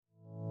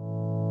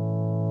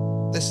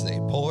This is a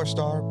Polar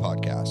Star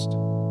podcast.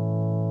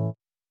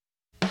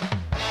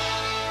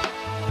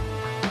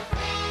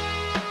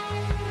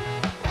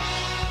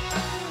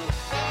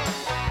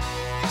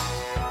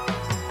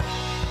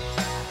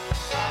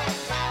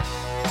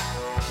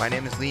 My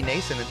name is Lee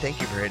Nason, and thank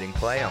you for hitting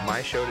play on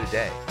my show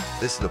today.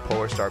 This is the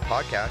Polar Star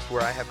Podcast,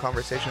 where I have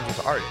conversations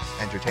with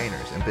artists,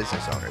 entertainers, and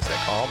business owners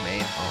that call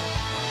Maine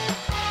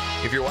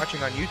home. If you're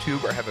watching on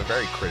YouTube or have a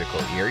very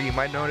critical ear, you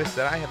might notice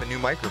that I have a new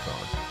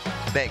microphone.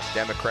 Thanks,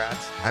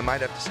 Democrats. I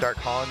might have to start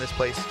calling this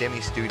place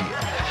Stimmy Studio.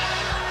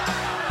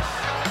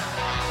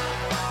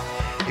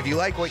 If you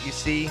like what you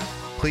see,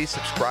 please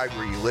subscribe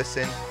where you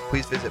listen.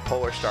 Please visit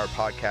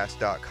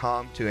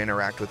polarstarpodcast.com to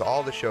interact with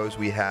all the shows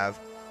we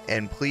have.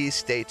 And please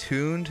stay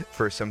tuned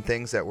for some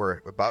things that we're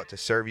about to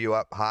serve you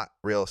up hot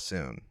real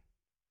soon.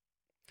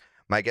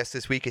 My guest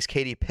this week is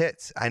Caity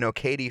Pitts. I know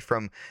Caity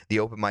from the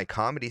open mic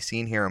comedy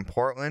scene here in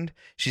Portland.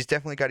 She's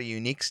definitely got a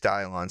unique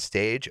style on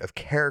stage of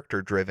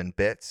character-driven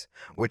bits,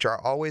 which are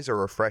always a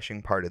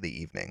refreshing part of the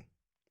evening.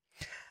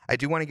 I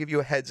do want to give you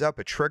a heads up,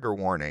 a trigger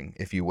warning,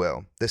 if you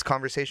will. This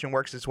conversation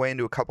works its way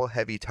into a couple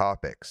heavy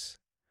topics.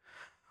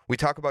 We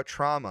talk about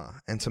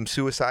trauma and some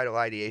suicidal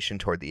ideation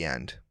toward the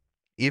end.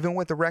 Even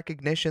with the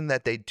recognition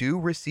that they do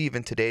receive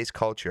in today's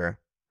culture,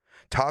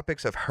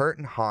 topics of hurt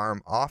and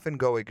harm often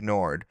go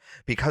ignored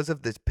because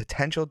of the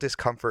potential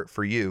discomfort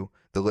for you,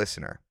 the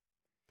listener.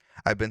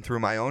 I've been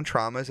through my own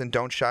traumas and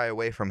don't shy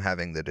away from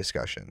having the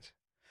discussions.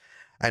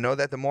 I know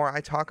that the more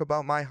I talk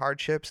about my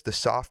hardships, the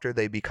softer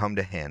they become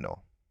to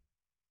handle.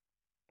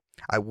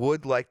 I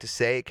would like to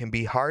say it can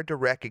be hard to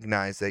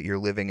recognize that you're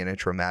living in a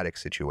traumatic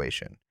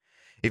situation.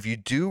 If you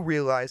do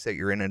realize that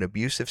you're in an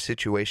abusive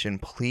situation,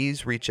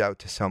 please reach out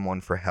to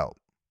someone for help.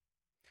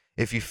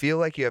 If you feel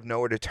like you have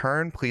nowhere to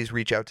turn, please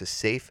reach out to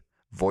Safe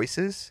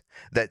Voices.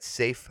 That's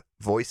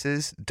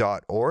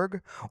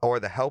safevoices.org or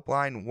the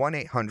helpline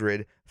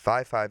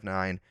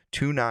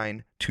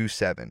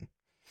 1-800-559-2927.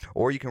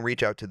 Or you can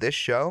reach out to this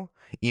show,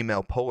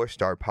 email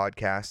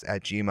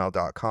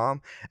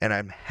polarstarpodcast@gmail.com, and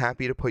I'm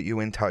happy to put you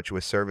in touch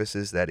with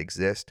services that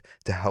exist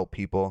to help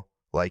people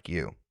like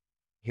you.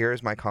 Here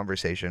is my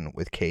conversation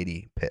with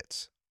Caity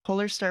Pitts.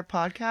 Polar Star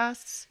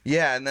Podcasts?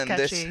 Yeah, and then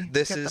Sketchy.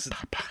 this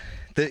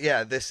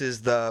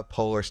is the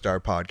Polar Star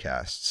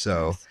Podcast.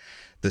 So nice.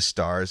 The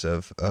stars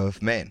of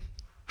Maine.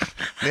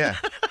 Yeah.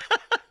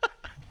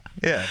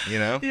 Yeah, you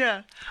know?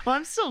 Yeah. Well,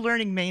 I'm still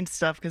learning Maine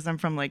stuff because I'm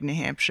from like New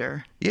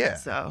Hampshire. Yeah.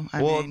 So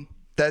I mean,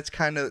 that's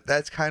kind of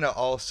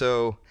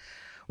also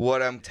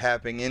what I'm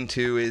tapping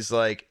into is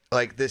like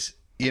this.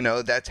 You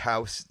know, that's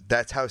how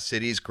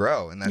cities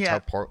grow, and that's how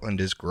Portland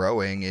is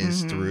growing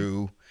is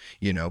through,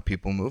 you know,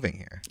 people moving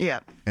here. Yeah.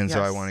 And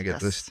so I want to get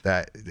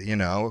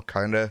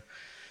kind of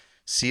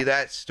see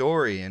that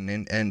story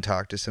and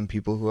talk to some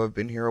people who have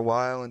been here a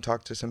while and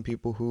talk to some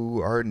people who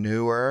are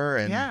newer.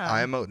 And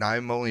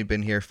I'm only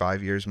been here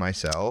 5 years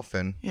myself,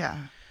 and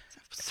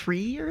 3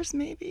 years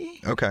maybe.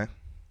 Okay.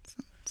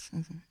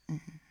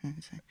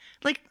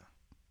 Like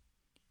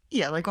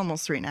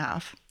almost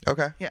 3.5.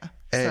 Okay. Yeah.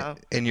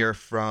 And you're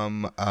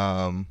from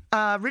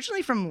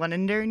originally from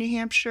Londonderry, New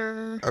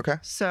Hampshire. Okay.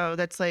 So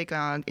that's like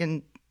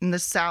in the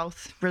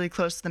south, really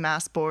close to the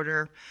Mass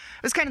border.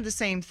 It was kind of the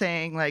same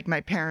thing. Like my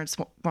parents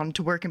wanted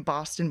to work in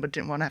Boston, but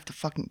didn't want to have to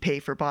fucking pay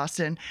for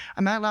Boston.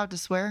 Am I allowed to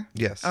swear?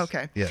 Yes.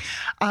 Okay. Yes.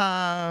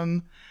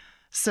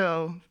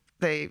 So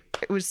it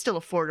was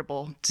still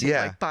affordable to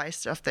like buy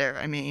stuff there.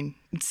 I mean,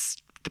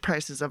 the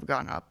prices have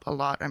gone up a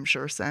lot, I'm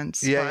sure,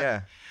 since.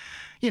 Yeah.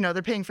 You know,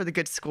 they're paying for the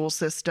good school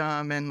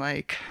system and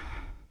like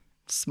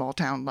small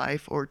town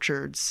life,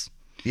 orchards.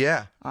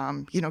 Yeah.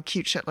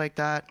 Cute shit like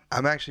that.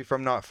 I'm actually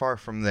from not far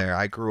from there.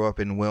 I grew up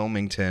in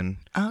Wilmington.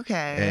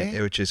 Okay.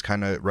 Which is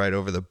kind of right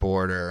over the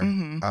border.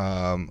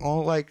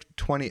 Like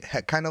 20,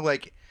 kind of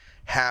like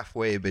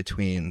halfway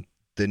between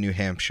the New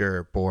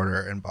Hampshire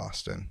border and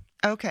Boston.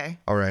 Okay.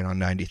 All right, on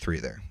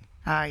 93 there.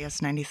 Ah,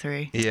 yes,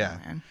 93. Yeah. Oh,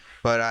 man.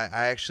 But I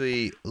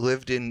actually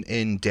lived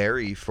in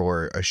Derry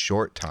for a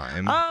short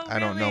time. Oh, really? I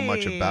don't know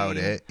much about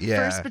it. Yeah.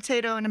 First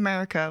potato in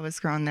America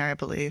was grown there, I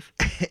believe.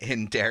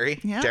 In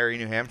Derry? Yeah. Derry,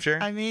 New Hampshire?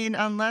 I mean,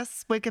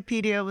 unless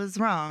Wikipedia was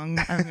wrong,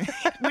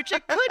 which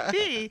it could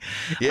be.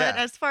 Yeah.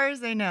 But as far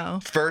as I know.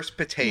 First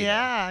potato.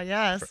 Yeah,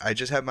 yes. I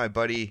just had my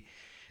buddy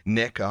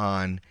Nick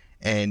on,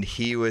 and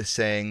he was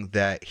saying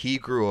that he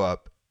grew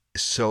up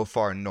so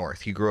far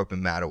north. He grew up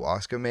in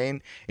Madawaska,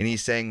 Maine, and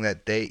he's saying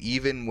that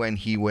even when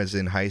he was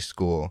in high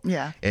school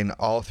and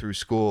all through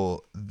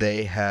school,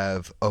 they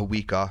have a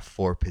week off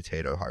for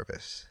potato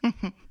harvest.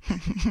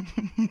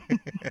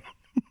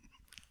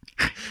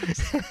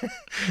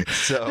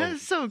 So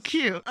that's so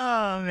cute.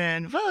 Oh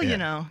man. Well, you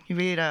know, you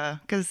read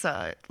because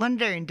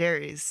Londonderry and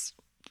Derry's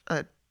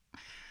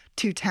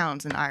two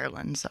towns in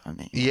Ireland. So I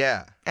mean,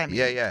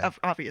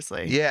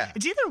 obviously,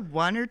 it's either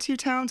one or two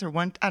towns or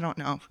one. I don't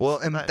know. Well,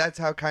 and that's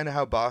how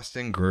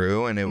Boston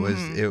grew, and it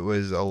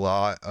was a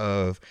lot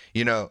of,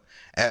 you know,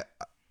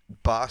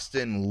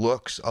 Boston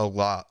looks a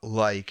lot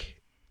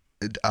like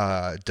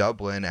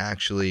Dublin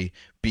actually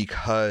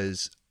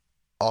because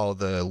all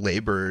the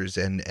laborers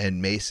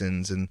and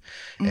masons and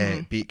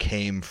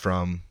came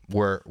from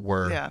were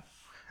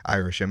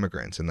Irish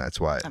immigrants, and that's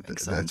why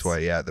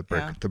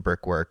the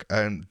brickwork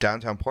and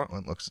downtown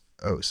Portland looks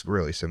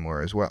really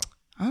similar as well.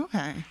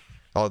 Okay.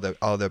 All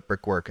the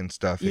brickwork and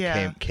stuff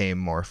came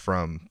more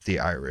from the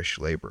Irish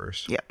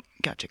laborers. Yep.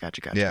 Gotcha.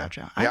 Yeah.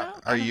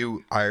 Are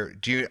you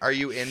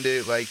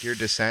into like your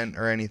descent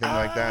or anything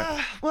like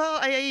that? Well,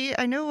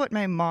 I know what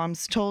my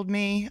mom's told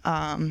me.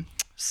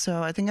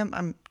 So I think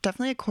I'm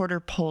definitely a quarter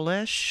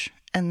Polish,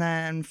 and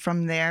then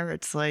from there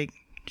it's like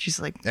she's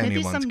like maybe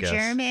Anyone's some guess.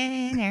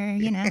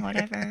 German or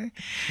whatever.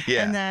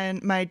 Yeah. And then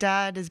my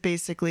dad is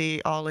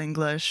basically all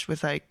English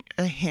with like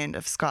a hint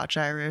of Scotch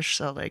Irish,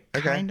 so like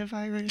kind of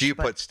Irish. Do you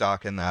put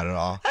stock in that at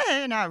all?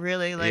 Not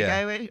really. Like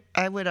I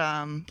would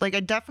like I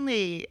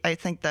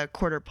think the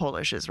quarter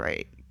Polish is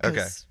right.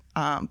 Okay.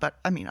 But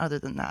I mean, other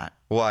than that.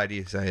 Why do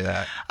you say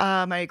that?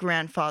 My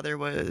grandfather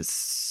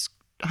was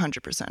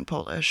 100%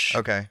 Polish.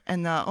 Okay.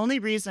 And the only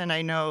reason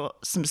I know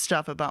some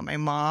stuff about my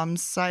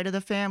mom's side of the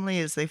family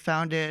is they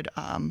founded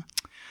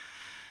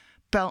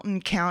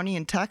Belton County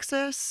in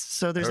Texas.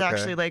 So there's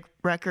actually like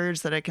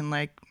records that I can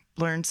like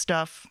learn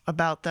stuff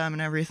about them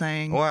and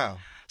everything. Wow.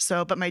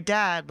 So, but my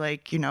dad,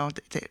 like, you know,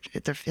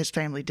 his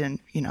family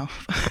didn't, you know,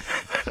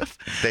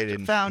 they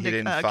didn't found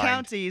a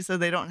county, so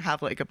they don't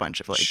have like a bunch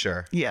of like,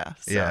 sure. Yeah.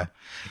 So.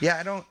 Yeah.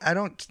 I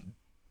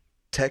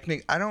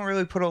don't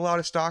really put a lot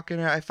of stock in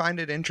it. I find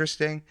it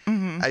interesting.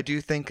 Mm-hmm. I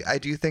do think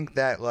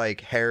that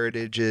like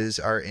heritages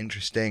are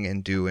interesting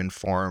and do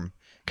inform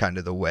kind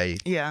of the way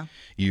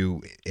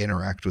you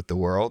interact with the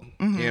world,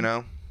 you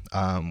know,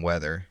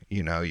 whether,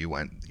 you know,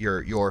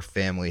 your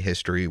family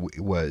history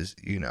was,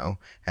 you know,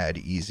 had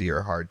easy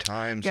or hard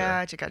times.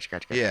 Gotcha.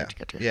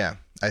 Yeah.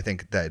 I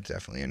think that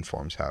definitely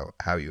informs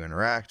how you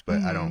interact,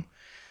 but I don't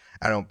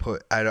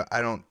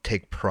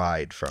take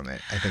pride from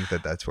it. I think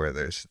that's where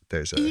there's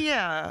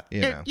a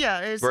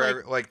it's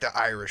where like the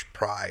Irish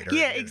pride. Or,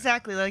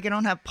 exactly. Like I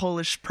don't have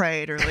Polish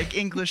pride or like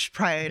English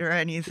pride or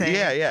anything.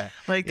 Yeah.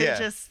 Like they're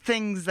just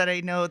things that I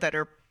know that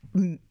are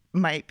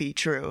might be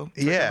true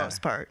for the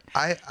most part.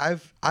 I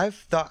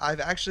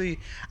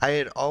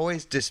had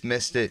always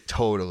dismissed it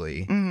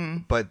totally,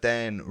 but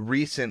then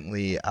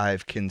recently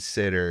I've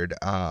considered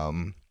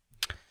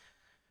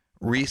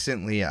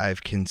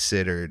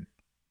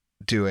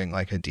doing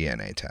like a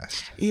DNA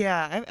test.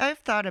 Yeah, I've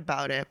thought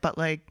about it, but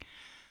like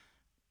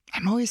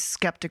I'm always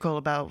skeptical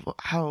about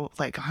how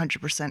like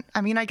 100%.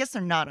 I mean, I guess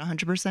they're not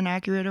 100%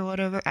 accurate or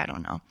whatever. I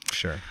don't know.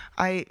 Sure.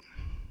 I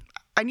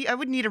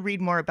would need to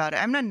read more about it.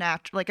 I'm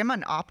I'm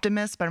an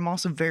optimist, but I'm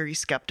also very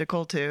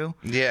skeptical too.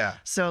 Yeah.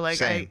 So like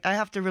same. I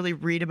have to really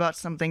read about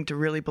something to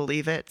really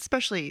believe it,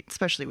 especially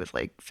with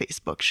like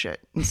Facebook shit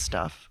and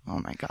stuff. Oh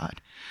my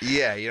God.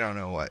 Yeah, you don't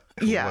know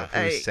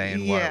who's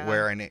saying what,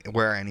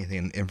 where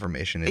anything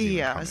information is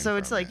even coming so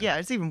it's from, like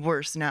it's even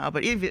worse now.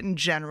 But even in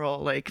general,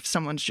 like if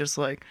someone's just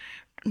like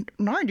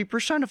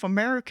 90% of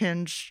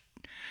Americans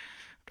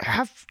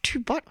have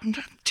two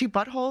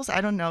buttholes.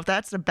 I don't know if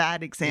that's a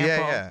bad example.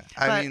 Yeah.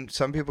 I mean,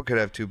 some people could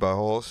have two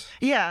buttholes.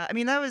 Yeah, I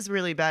mean that was a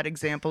really bad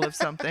example of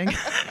something.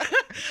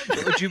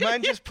 Would you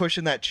mind just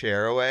pushing that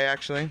chair away?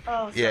 Actually.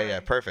 Oh, sorry.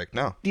 Yeah. Perfect.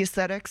 No. The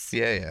aesthetics.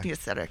 Yeah. The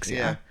aesthetics.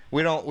 Yeah.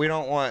 We don't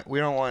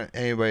want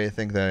anybody to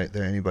think that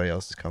anybody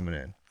else is coming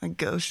in. Like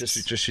ghosts.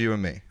 Just you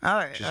and me. All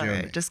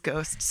right. Just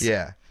ghosts.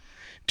 Yeah.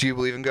 Do you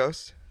believe in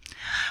ghosts?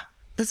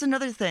 That's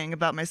another thing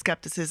about my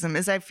skepticism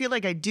is I feel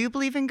like I do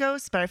believe in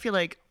ghosts, but I feel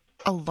like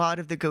a lot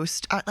of the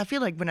ghost, I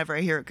feel like whenever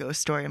I hear a ghost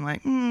story, I'm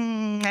like,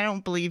 I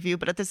don't believe you.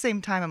 But at the same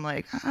time, I'm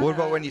like, What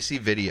about when you see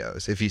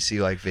videos? If you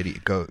see like videos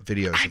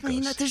of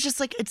ghosts? There's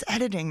just like, it's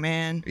editing,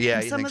 man. Yeah,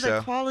 and you some think of the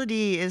so?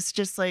 quality is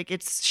just like,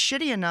 it's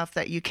shitty enough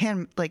that you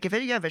can, like, if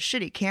you have a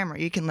shitty camera,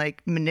 you can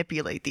like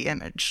manipulate the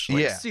image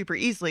super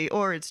easily.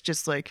 Or it's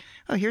just like,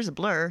 oh, here's a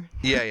blur.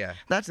 Yeah.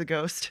 That's a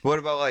ghost. What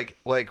about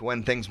like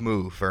when things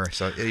move? Or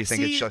so you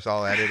think it's just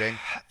all editing?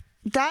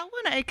 That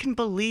one I can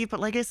believe,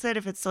 but like I said,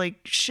 if it's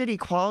like shitty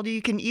quality,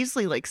 you can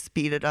easily like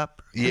speed it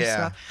up.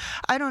 Stuff.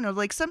 I don't know.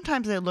 Like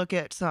sometimes I look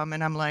at some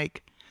and I'm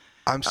like,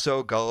 I'm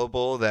so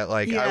gullible that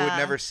like I would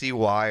never see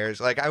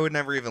wires. Like I would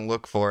never even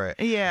look for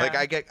it. Yeah.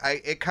 Like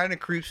it kind of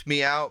creeps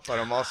me out, but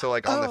I'm also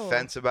like on the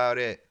fence about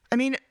it. I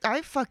mean,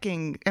 I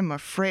fucking am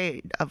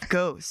afraid of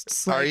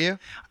ghosts. Like, are you?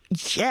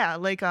 Yeah,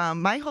 like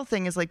my whole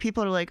thing is like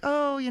people are like,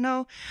 oh, you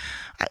know,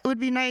 it would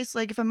be nice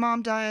like if a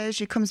mom dies,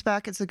 she comes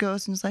back as a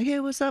ghost and is like,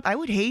 hey, what's up? I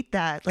would hate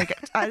that. Like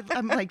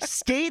I'm like,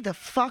 stay the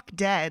fuck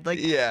dead. Like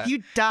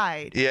you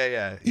died.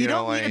 Yeah. You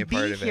don't need to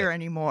be here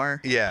anymore.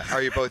 Yeah.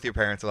 Are you both your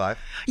parents alive?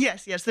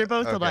 Yes, they're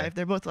both alive.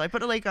 They're both alive.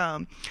 But like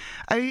I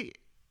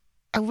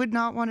would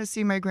not want to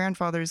see my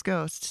grandfather's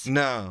ghosts.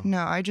 No,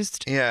 I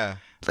just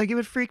like it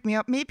would freak me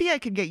out. Maybe I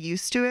could get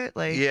used to it.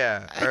 Like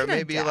or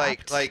maybe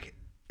adapt.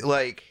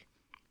 like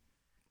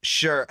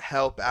sure,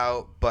 help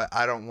out, but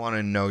I don't want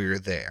to know you're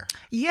there.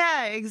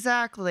 Yeah,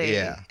 exactly.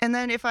 Yeah. And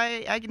then if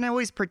I can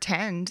always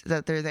pretend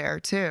that they're there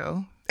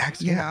too.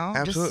 You know,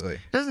 absolutely.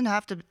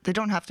 They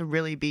don't have to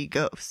really be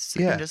ghosts.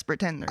 You can just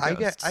pretend they're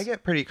ghosts. I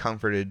get pretty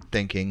comforted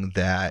thinking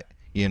that,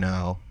 you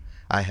know,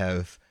 I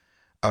have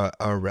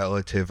a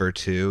relative or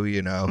two,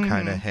 you know,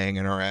 kind of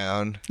hanging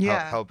around,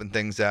 helping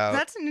things out.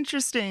 That's an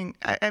interesting,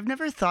 I've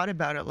never thought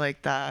about it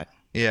like that.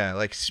 Yeah,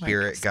 like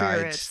spirit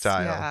guide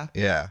style.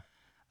 Yeah.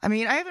 I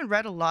mean, I haven't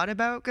read a lot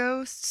about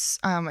ghosts.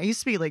 I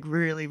used to be like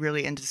really,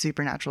 really into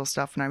supernatural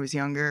stuff when I was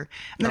younger.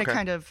 And then I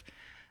kind of,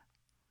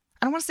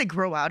 I don't want to say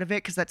grow out of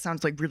it because that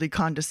sounds like really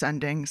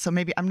condescending. So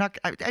maybe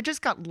I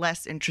just got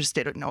less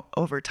interested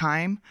over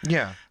time.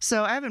 Yeah.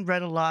 So I haven't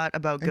read a lot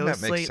about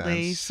ghosts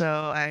lately. Sense.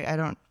 So I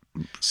don't.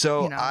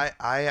 So, you know.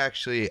 I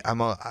actually, I'm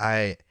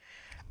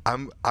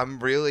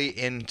really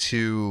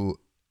into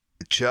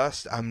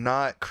I'm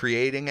not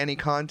creating any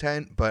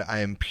content, but I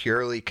am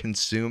purely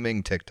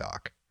consuming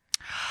TikTok.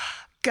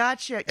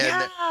 Gotcha.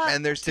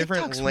 And there's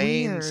different TikTok's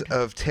lanes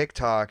of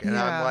TikTok, and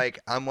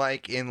I'm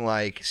like in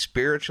like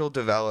spiritual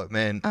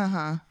development,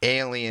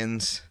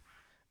 aliens,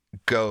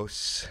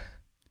 ghosts,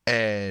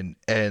 and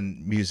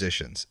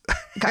musicians.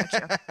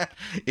 Gotcha.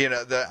 You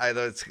know,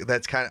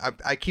 that's kind of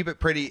I keep it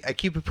pretty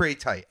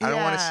tight. I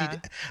don't want to see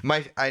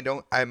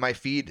my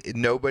feed.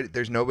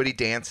 There's nobody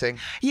dancing.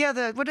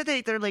 Yeah. What are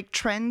they? They're like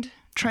trend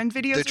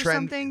videos or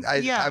something.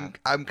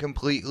 I'm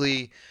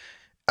completely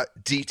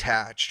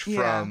detached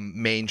from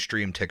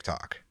mainstream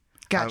TikTok.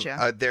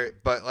 Gotcha.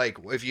 But like,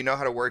 if you know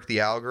how to work the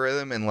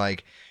algorithm and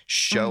like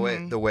show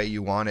it the way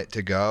you want it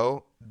to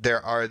go,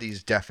 there are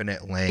these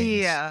definite lanes.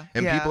 Yeah.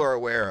 And people are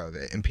aware of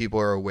it, and people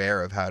are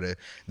aware of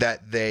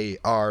that they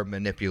are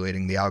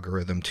manipulating the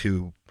algorithm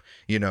to,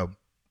 you know,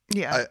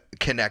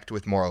 connect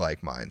with more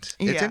like minds.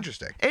 It's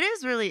interesting. It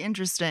is really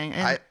interesting.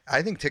 And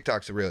I think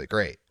TikTok's really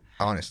great,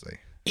 honestly.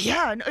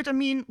 Yeah, I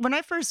mean, when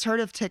I first heard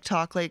of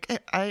TikTok, like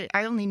I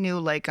only knew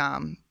like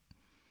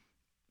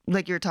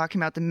you're talking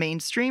about the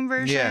mainstream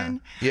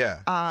version.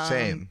 Yeah,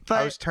 same. But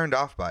I was turned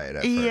off by it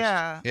at first.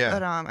 Yeah.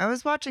 But I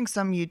was watching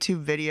some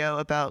YouTube video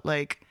about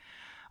like,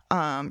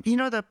 you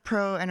know, the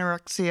pro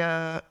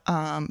anorexia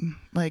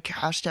like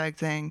hashtag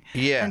thing.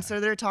 Yeah. And so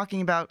they're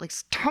talking about like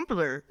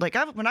Tumblr. Like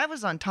when I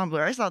was on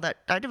Tumblr, I saw that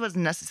I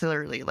wasn't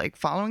necessarily like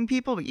following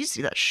people, but you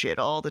see that shit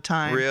all the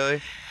time.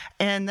 Really?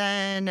 And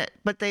then,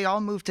 but they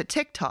all moved to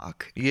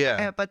TikTok.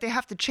 Yeah. But they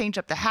have to change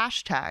up the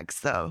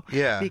hashtags though.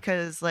 Yeah.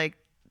 Because like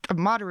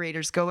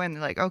moderators go in,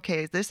 they're like,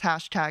 okay, this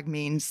hashtag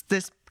means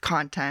this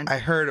content. I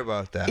heard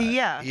about that.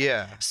 Yeah.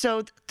 Yeah.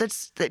 So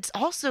it's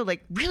also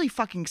like really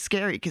fucking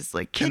scary because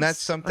like kids that's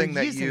something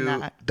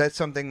that's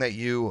something that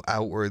you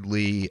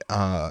outwardly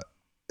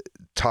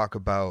talk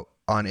about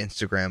on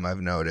Instagram,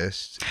 I've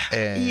noticed.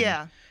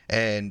 And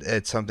and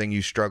it's something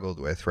you struggled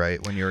with,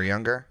 right, when you were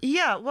younger?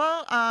 Yeah,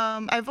 well,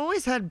 I've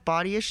always had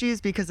body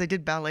issues because I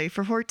did ballet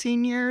for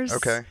 14 years.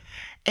 Okay.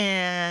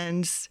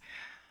 And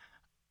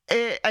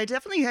I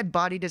definitely had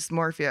body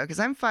dysmorphia because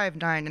I'm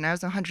 5'9" and I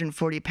was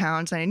 140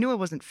 pounds, and I knew I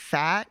wasn't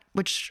fat,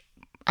 which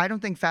I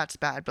don't think fat's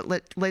bad, but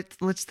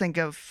let's think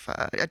of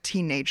a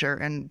teenager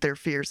and their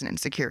fears and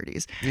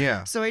insecurities.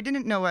 Yeah. So I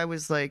didn't know I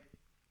was like,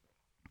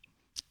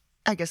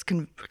 I guess, I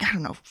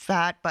don't know,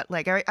 fat, but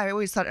like I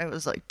always thought I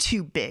was like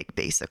too big,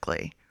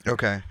 basically.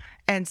 Okay.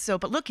 And so,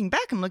 but looking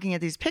back, I'm looking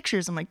at these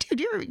pictures, I'm like, dude,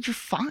 you're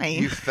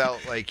fine. You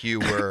felt like you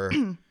were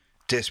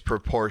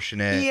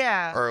disproportionate.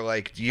 Yeah. Or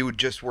like you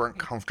just weren't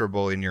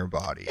comfortable in your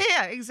body.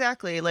 Yeah,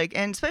 exactly. Like,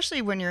 and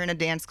especially when you're in a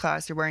dance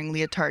class, you're wearing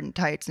leotard and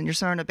tights and you're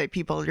surrounded by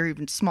people that are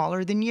even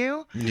smaller than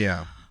you.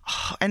 Yeah.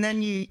 And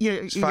then you're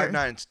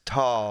 5'9"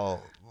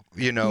 tall.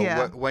 You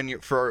know, when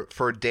you're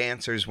for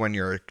dancers when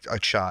you're a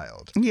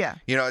child. Yeah.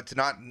 You know, it's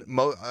not,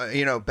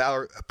 you know,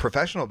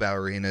 professional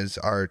ballerinas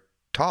are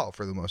tall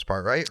for the most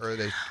part, right? Or are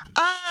they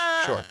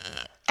short?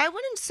 I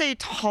wouldn't say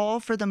tall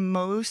for the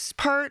most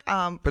part.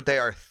 But they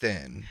are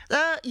thin.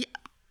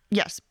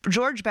 Yes.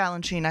 George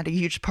Balanchine had a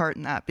huge part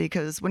in that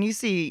because when you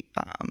see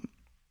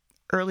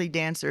early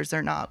dancers,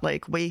 they're not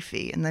like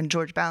wafy. And then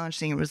George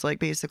Balanchine was like,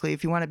 basically,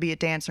 if you want to be a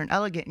dancer and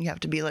elegant, you have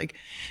to be like,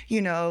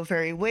 you know,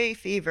 very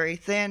wafy, very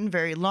thin,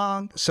 very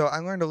long. So I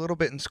learned a little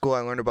bit in school. I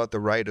learned about the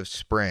Rite of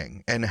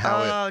Spring and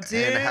how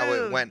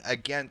it went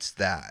against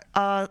that.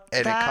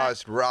 It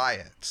caused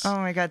riots. Oh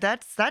my God.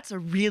 That's a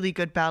really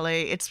good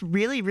ballet. It's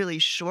really, really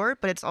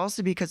short, but it's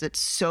also because it's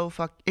so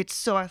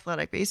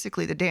athletic.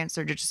 Basically, the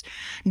dancer just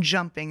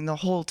jumping the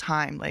whole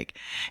time. Like,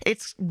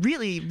 it's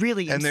really,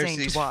 really insane to watch. And there's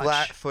these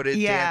flat-footed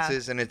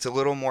dances. And it's a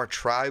little more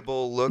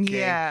tribal looking.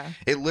 Yeah.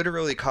 It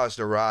literally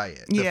caused a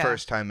riot the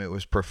first time it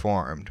was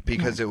performed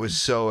because it was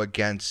so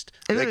against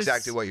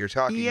exactly what you're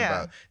talking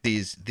about.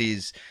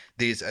 These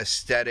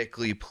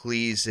aesthetically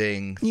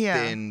pleasing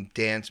thin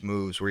dance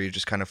moves where you're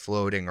just kind of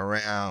floating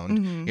around.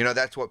 Mm-hmm. You know,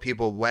 that's what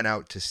people went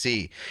out to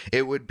see.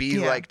 It would be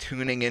like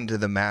tuning into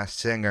The Masked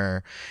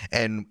Singer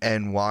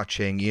and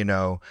watching, you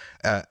know,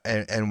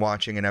 and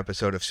watching an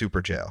episode of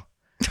Super Jail.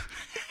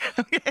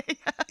 Okay.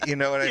 You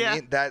know what I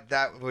mean?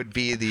 That would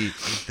be the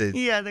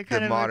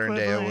modern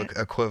day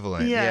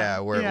equivalent. Yeah,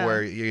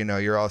 where you know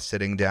you're all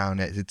sitting down.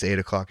 It's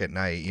 8:00 at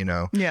night. You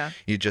know. Yeah.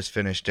 You just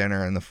finished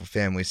dinner and the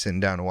family's sitting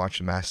down to watch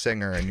The Masked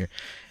Singer,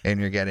 and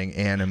you're getting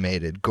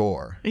animated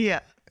gore. Yeah.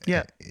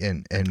 Yeah.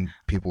 And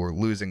people were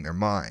losing their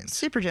minds.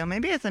 Super jail.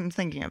 Maybe I'm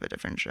thinking of a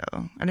different show.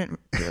 I didn't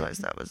realize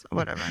that was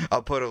whatever.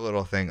 I'll put a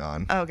little thing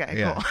on.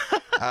 Okay, cool.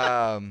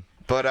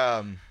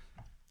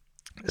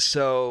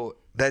 So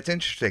that's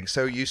interesting.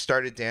 So you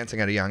started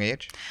dancing at a young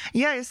age?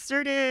 Yeah, I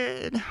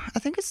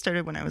think it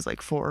started when I was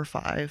like 4 or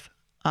 5.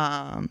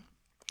 And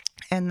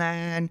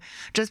then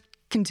just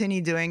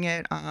continued doing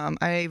it.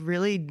 I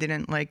really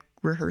didn't like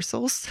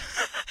rehearsals.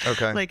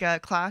 Okay.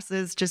 Like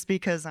classes, just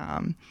because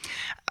I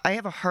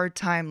have a hard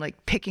time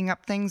like picking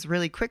up things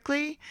really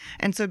quickly.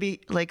 And so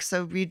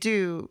we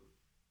do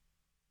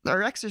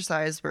our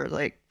exercise were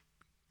like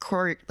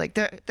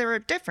they were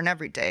different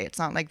every day. It's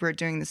not like we're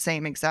doing the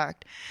same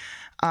exact.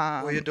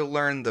 Well, you had to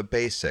learn the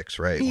basics,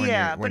 right?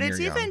 But it's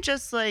even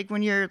just like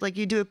when you're like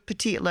you do a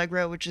petit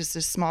allegro, which is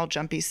just small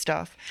jumpy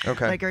stuff.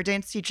 Okay. Like our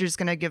dance teacher is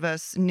gonna give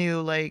us new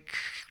like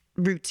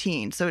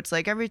routine. So it's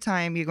like every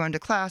time you go into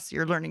class,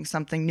 you're learning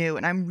something new,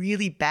 and I'm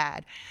really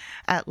bad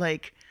at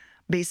like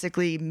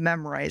basically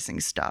memorizing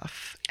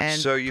stuff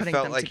and so you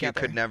felt like together.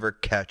 You could never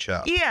catch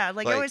up. Yeah,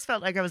 like I always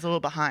felt like I was a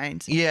little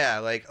behind. Yeah,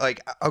 like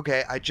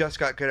okay, I just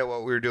got good at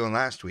what we were doing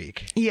last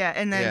week. Yeah,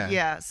 and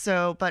then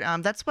so but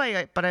that's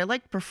why I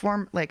like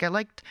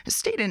I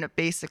stayed in it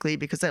basically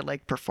because I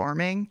like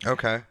performing.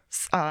 Okay.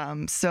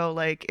 So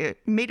like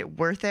it made it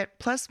worth it.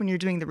 Plus when you're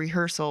doing the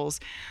rehearsals,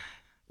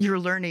 you're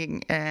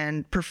learning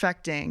and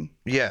perfecting.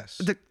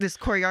 Yes. This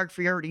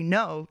choreography you already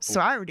know,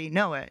 so I already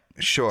know it.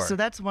 Sure. So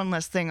that's one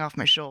less thing off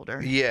my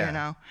shoulder. Yeah. You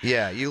know?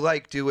 Yeah. You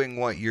like doing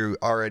what you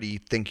already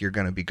think you're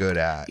going to be good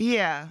at.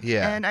 Yeah.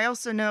 Yeah. And I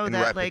also know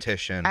that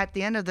repetition. Like at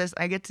the end of this,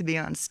 I get to be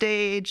on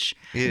stage.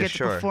 Yeah, I get to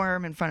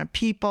perform in front of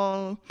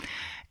people.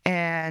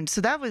 And so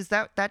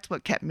that's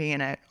what kept me in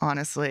it,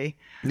 honestly.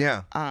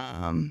 Yeah.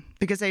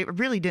 Because I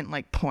really didn't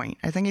like point.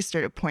 I think I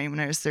started point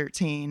when I was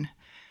 13.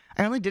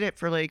 I only did it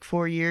for like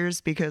 4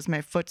 years because my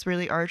foot's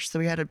really arched, so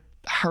we had a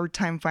hard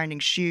time finding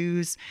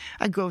shoes.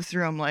 I go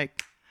through them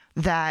like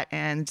that,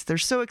 and they're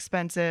so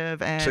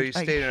expensive. And so you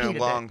stayed in a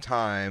long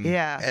time.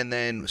 Yeah. And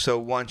then, so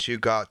once you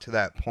got to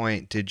that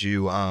point, did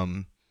you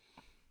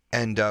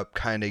end up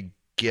kind of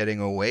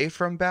getting away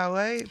from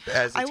ballet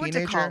as a teenager? I went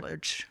to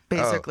college,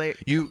 basically.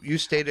 Oh, you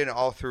stayed in it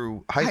all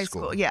through high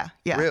school? Yeah.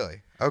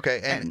 Really? Okay.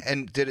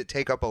 And did it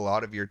take up a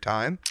lot of your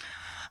time?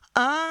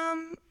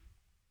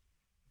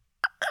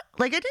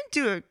 Like I didn't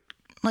do it.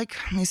 Like,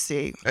 let me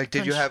see. Like,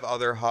 did you have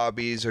other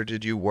hobbies or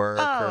did you work?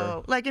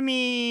 Oh, like, I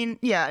mean,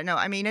 yeah, no,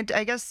 I mean,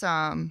 I guess,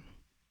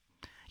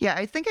 yeah,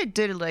 I think I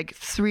did like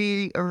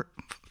 3 or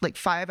like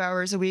 5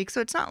 hours a week.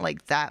 So it's not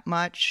like that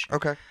much.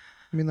 Okay.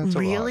 I mean, that's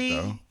really,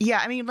 a lot, though.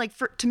 Yeah. I mean, like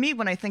to me,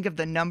 when I think of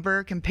the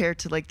number compared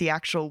to like the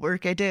actual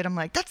work I did, I'm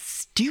like, that's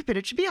stupid.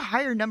 It should be a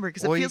higher number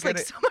because it feels like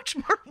so much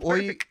more work.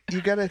 Well,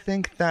 you got to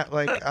think that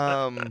like,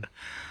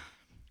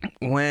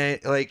 when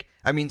like,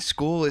 I mean,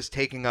 school is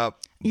taking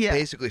up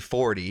basically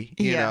 40,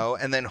 you know,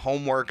 and then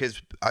homework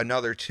is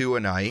another 2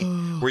 a night.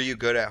 Were you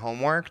good at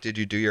homework? Did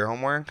you do your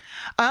homework?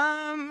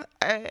 I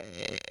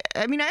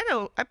mean,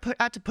 I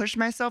had to push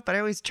myself, but I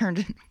always turned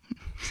in.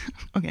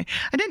 Okay,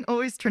 I didn't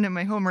always turn in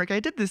my homework. I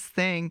did this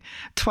thing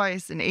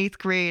twice in 8th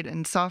grade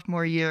and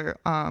sophomore year.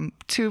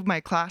 2 of my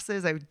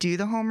classes, I would do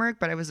the homework,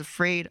 but I was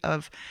afraid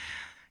of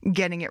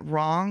getting it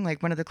wrong.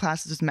 Like one of the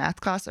classes was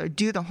math class. I would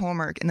do the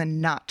homework and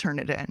then not turn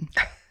it in.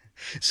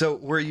 So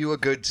were you a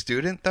good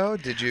student though?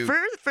 Did you?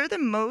 For the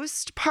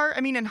most part,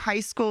 I mean, in high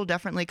school,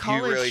 definitely.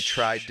 College. You really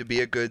tried to be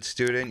a good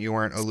student. You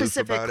weren't aloof about it.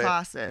 Specific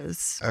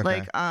classes, okay.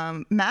 Like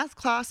math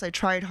class, I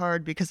tried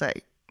hard because I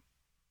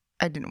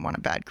didn't want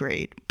a bad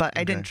grade, but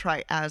I didn't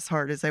try as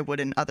hard as I would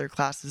in other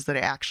classes that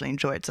I actually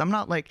enjoyed. So I'm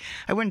not like,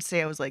 I wouldn't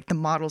say I was like the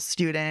model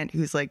student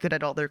who's like good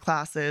at all their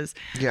classes.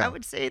 Yeah. I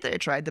would say that I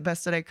tried the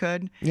best that I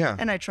could. Yeah.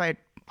 And I tried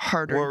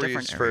harder in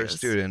different areas. What were you for a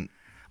student?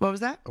 What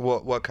was that?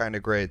 What kind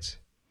of grades?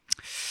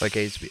 Like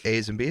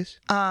A's and B's?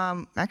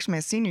 Actually, my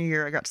senior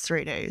year, I got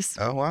straight A's.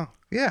 Oh, wow.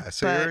 Yeah,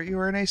 so you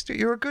were an A student.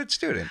 You were a good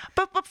student.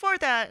 But before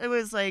that, it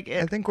was like...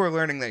 I think we're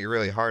learning that you're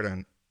really hard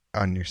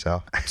on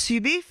yourself.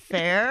 To be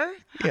fair,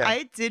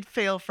 I did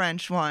fail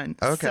French once.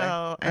 Okay.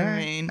 So, I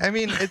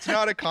mean, it's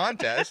not a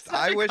contest.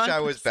 I wish I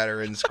was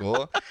better in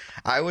school.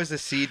 I was a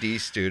CD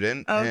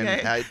student, and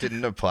I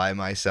didn't apply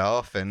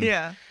myself. And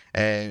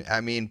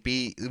I mean,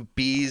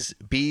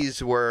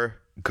 B's were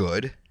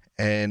good.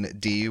 And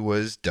D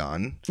was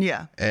done.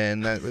 Yeah.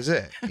 And that was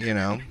it, you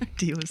know?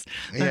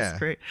 That's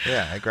great.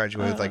 Yeah, I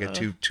graduated with like a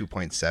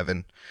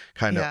 2.7,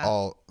 kind of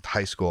all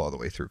high school all the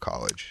way through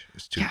college. It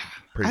was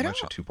pretty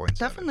much a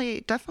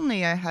 2.7.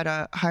 Definitely I had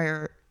a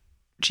higher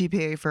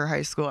GPA for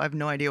high school. I have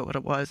no idea what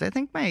it was. I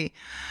think my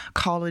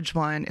college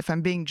one, if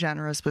I'm being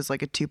generous, was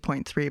like a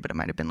 2.3, but it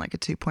might have been like a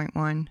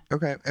 2.1.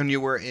 Okay. And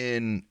you were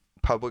in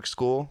public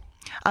school?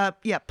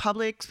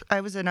 Public.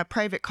 I was in a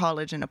private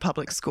college and a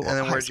public school. And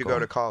then where'd you go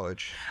to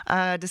college?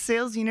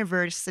 DeSales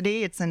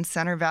University. It's in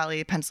Center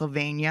Valley,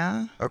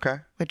 Pennsylvania. Okay.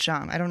 Which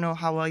I don't know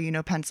how well you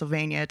know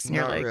Pennsylvania. It's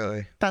near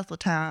really.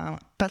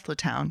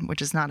 Bethlehem,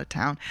 which is not a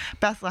town.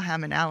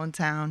 Bethlehem and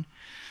Allentown.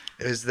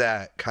 Is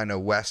that kind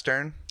of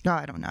Western? No,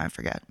 I don't know. I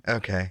forget.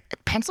 Okay.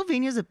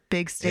 Pennsylvania's a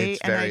big state,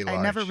 It's very large.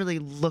 I never really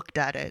looked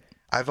at it.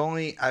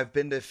 I've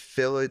been to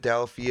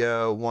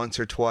Philadelphia once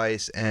or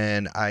twice,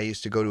 and I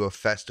used to go to a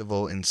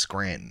festival in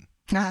Scranton.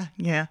 Yeah.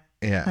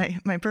 Yeah.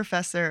 My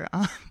professor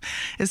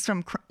is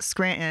from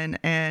Scranton,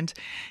 and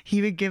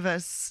he would give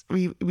us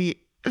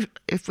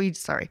if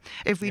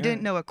we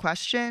didn't know a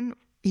question,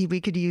 we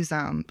could use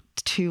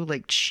 2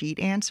 like cheat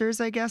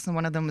answers, I guess, and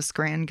one of them was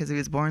Scranton because he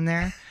was born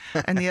there,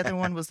 and the other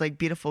one was like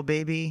beautiful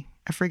baby.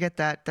 I forget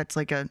that. That's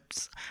like I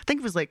think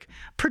it was like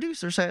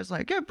producer says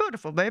like, yeah,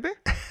 beautiful baby,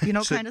 So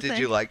kind of thing. Did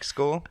you like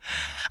school?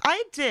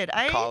 I did.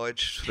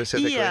 College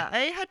specifically? Yeah,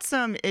 I had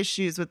some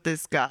issues with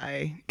this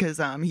guy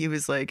because he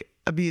was like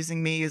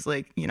abusing me. He was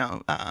like,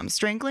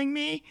 strangling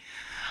me.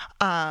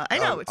 I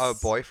know it's a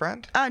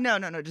boyfriend.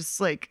 No, just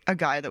like a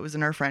guy that was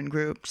in our friend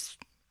group.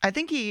 I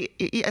think he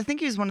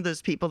was one of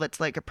those people that's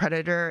like a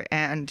predator,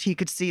 and he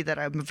could see that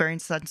I'm a very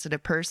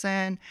sensitive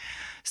person,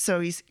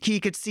 so he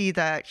could see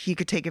that he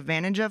could take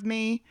advantage of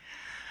me.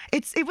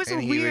 It was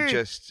and a weird.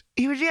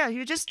 He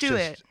would just do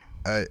it.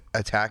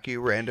 Attack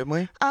you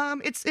randomly.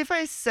 It's if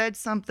I said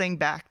something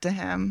back to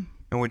him.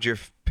 And would your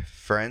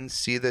friends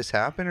see this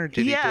happen, or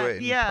did he do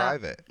it in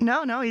private?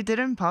 No, he did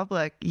it in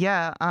public.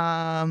 Yeah.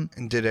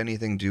 And did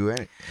anything do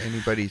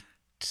anybody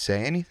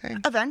say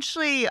anything?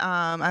 Eventually,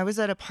 I was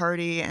at a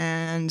party,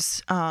 and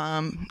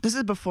this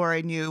is before I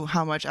knew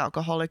how much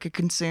alcohol I could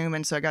consume,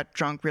 and so I got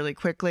drunk really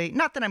quickly.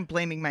 Not that I'm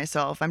blaming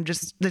myself.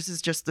 This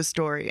is just the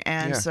story.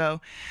 And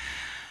so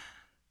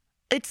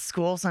it's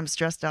school, so I'm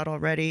stressed out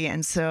already.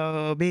 And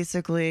so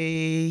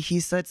basically he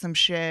said some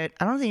shit.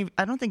 I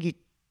don't think he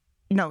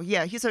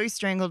he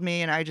strangled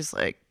me, and I just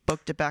like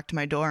booked it back to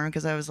my dorm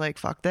because I was like,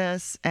 fuck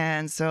this.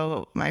 And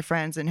so my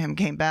friends and him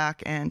came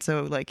back, and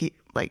so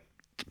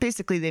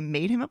basically they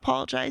made him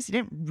apologize. He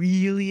didn't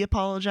really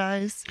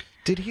apologize.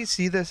 Did he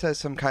see this as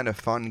some kind of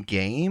fun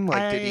game?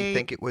 Did he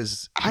think it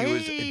was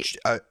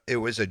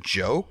a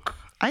joke?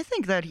 I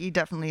think that he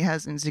definitely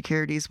has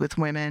insecurities with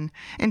women,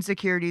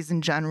 insecurities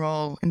in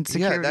general,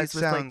 insecurities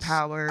with like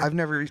power. I've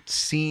never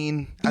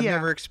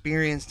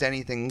experienced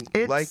anything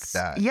like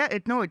that. Yeah,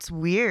 it's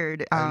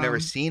weird. I've never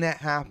seen it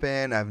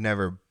happen. I've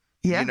never,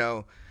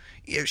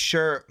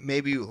 sure,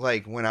 maybe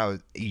like when I was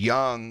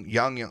young,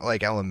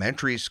 like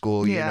elementary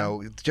school,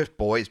 just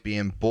boys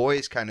being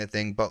boys kind of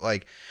thing. But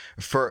like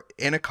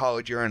in a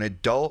college, you're an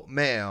adult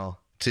male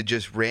to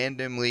just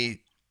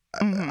randomly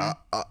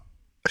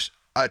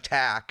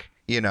attack,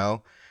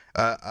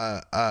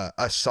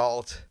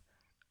 assault.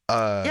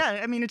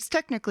 I mean, it's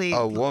technically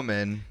a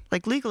woman.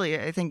 Like legally,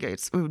 I think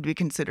it would be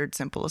considered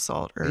simple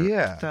assault or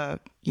Yeah.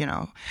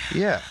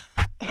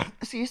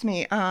 Excuse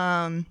me.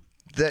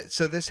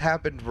 So this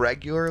happened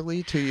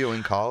regularly to you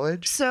in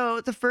college?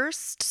 So the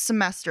first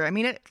semester, I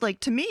mean,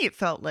 to me, it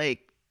felt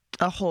like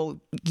a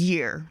whole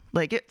year.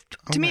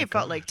 To me, it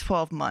felt like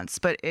 12 months,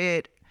 but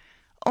it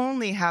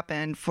only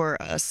happened for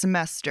a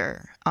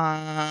semester.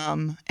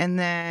 And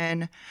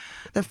then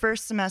the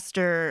first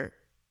semester,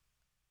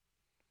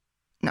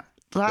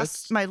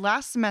 my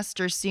last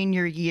semester,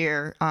 senior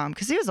year,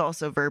 because he was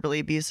also verbally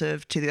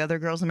abusive to the other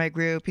girls in my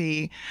group.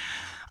 He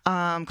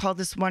called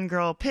this one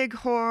girl pig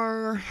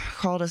whore,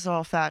 called us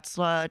all fat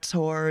sluts,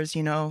 whores,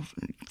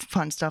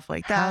 fun stuff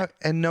like that.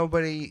 And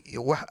nobody,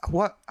 what?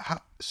 What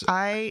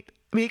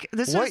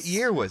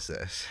year was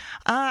this?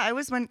 I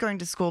went going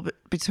to school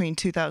between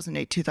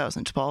 2008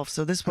 2012,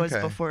 so this was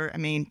before. I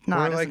mean, not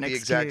we're as like an the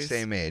excuse. exact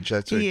same age.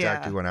 That's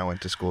exactly when I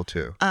went to school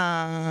too.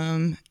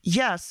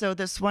 So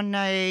this one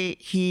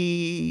night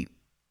he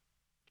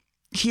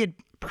had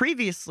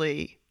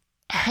previously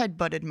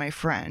headbutted my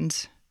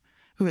friend,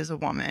 who is a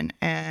woman,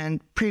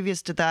 and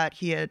previous to that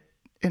he had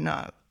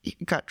he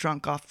got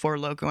drunk off Four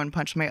Loko and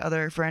punched my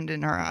other friend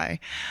in her eye.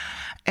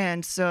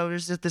 And so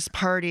there's this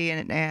party,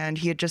 and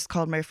he had just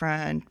called my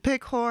friend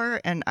pig whore,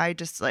 and I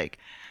just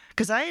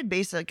because I had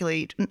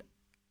basically,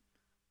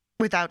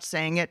 without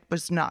saying it,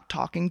 was not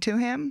talking to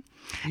him.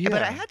 Yeah.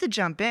 But I had to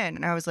jump in,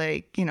 and I was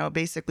like,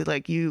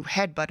 basically you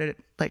headbutted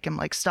it. I'm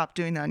like, stop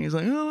doing that. And he was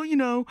like,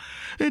 oh,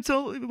 it's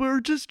all,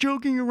 we're just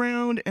joking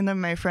around. And then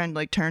my friend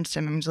turns to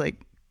him and was like,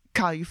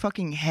 Kyle, you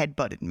fucking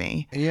headbutted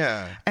me.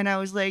 Yeah. And I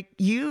was like,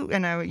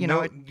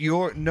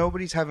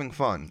 nobody's having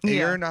fun. Yeah.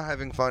 You're not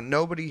having fun.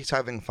 Nobody's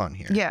having fun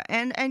here. Yeah.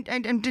 And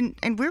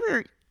we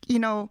were,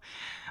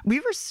 we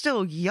were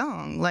still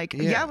young.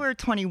 We're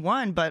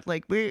 21, but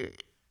we're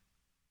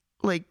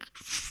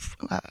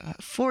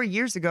 4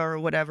 years ago or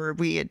whatever,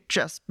 we had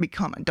just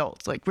become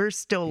adults. We're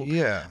still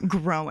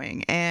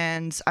growing.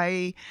 And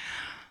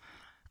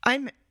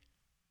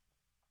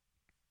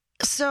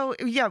so,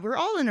 we're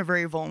all in a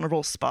very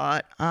vulnerable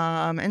spot.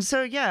 And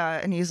so,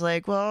 and he's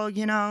like, well,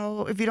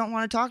 if you don't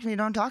want to talk to me,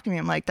 don't talk to me.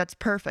 I'm like, that's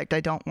perfect.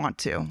 I don't want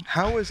to.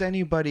 How was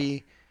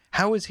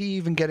he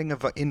even getting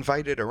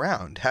invited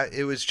around?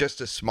 It was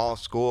just a small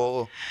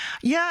school.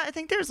 Yeah, I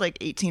think there's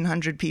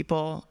 1,800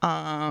 people.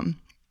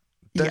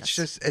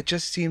 It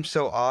just seems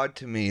so odd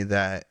to me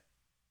that,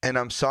 and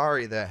I'm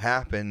sorry that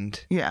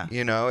happened. Yeah.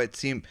 It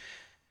seemed,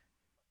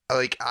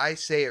 like I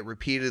say it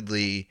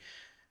repeatedly,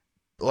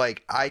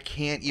 like I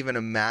can't even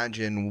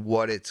imagine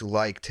what it's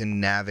like to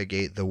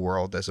navigate the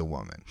world as a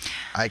woman.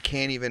 I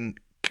can't even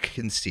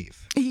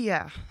conceive.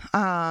 Yeah.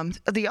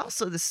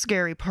 The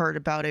scary part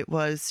about it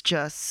was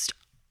just,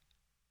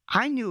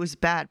 I knew it was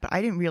bad, but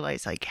I didn't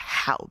realize like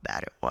how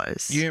bad it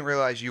was. You didn't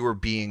realize you were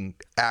being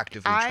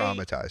actively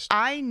traumatized.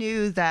 I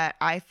knew that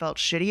I felt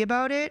shitty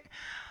about it.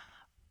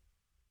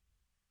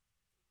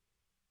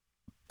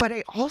 But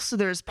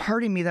there's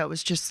part of me that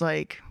was just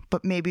like,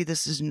 but maybe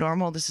this is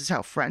normal. This is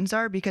how friends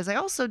are, because I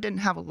also didn't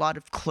have a lot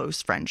of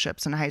close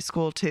friendships in high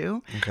school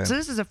too. Okay. So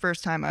this is the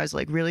first time I was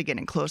like really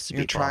getting close to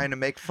people. You're trying to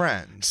make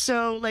friends.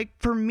 So like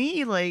for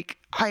me, like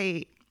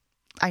I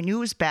knew it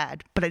was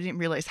bad, but I didn't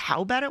realize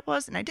how bad it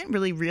was. And I didn't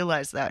really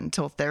realize that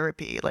until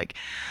therapy. Like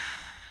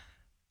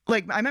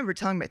I remember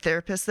telling my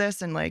therapist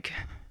this, and like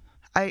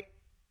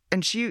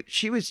and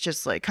she was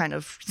just like kind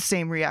of the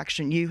same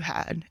reaction you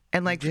had.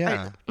 And like,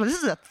 this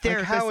is a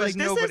therapist, like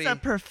this is a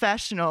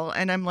professional.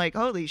 And I'm like,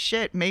 holy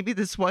shit, maybe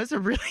this was a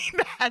really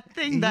bad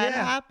thing that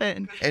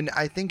happened. And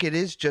I think it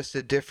is just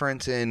a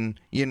difference in,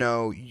 you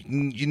know,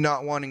 you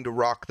not wanting to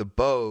rock the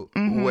boat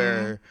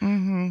where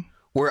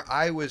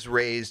I was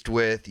raised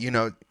with, you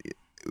know,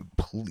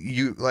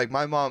 like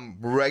my mom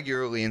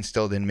regularly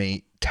instilled in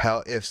me,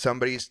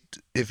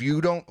 if you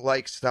don't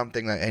like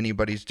something that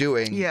anybody's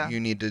doing,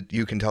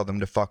 you can tell them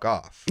to fuck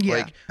off.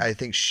 Like I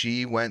think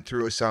she went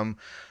through some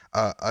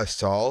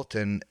assault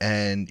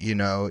and you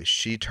know,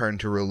 she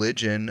turned to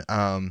religion,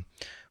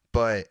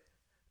 but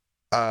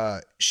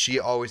she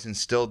always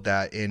instilled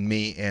that in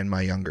me and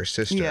my younger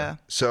sister.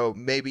 So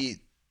maybe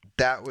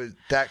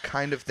that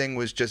kind of thing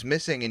was just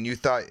missing, and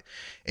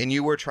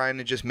you were trying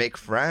to just make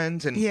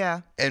friends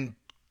and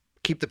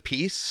keep the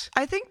peace.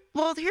 I think,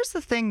 well, here's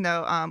the thing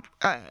though.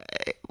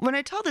 When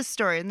I tell this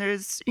story, and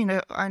there's, you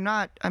know, I'm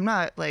not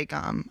like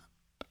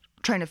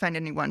trying to offend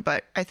anyone,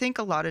 but I think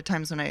a lot of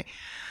times when I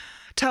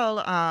tell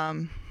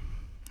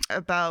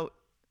about,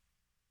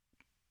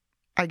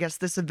 I guess,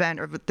 this event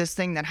or this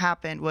thing that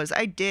happened, was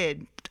I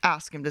did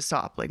ask him to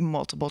stop like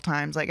multiple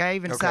times. Like I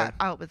even sat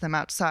out with him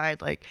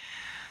outside, like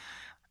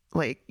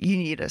you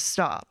need to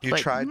stop. You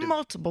like tried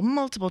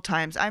multiple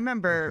times. I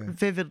remember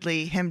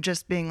vividly him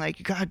just being like,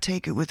 you gotta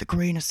take it with a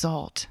grain of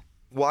salt.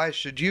 Why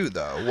should you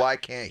though? Why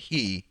can't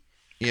he?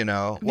 You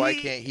know, why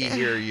can't he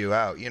hear you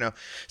out? You know,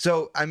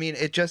 so I mean,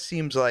 it just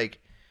seems like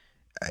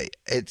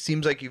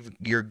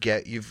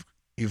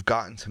you've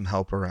gotten some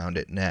help around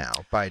it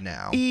by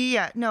now.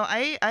 Yeah, no,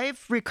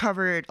 I've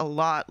recovered a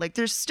lot. Like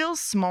there's still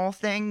small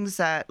things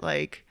that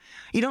like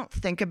you don't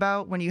think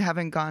about when you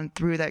haven't gone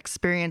through that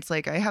experience.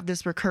 Like I have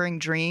this recurring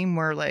dream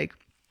where like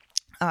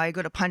I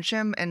go to punch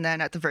him, and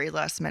then at the very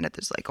last minute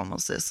there's like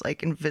almost this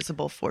like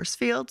invisible force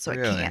field, so I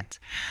can't.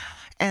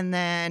 And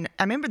then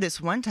I remember this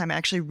one time I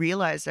actually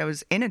realized I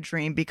was in a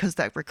dream because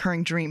that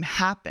recurring dream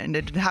happened.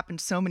 It had happened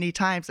so many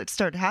times it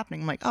started happening.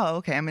 I'm like, oh,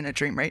 okay, I'm in a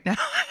dream right now.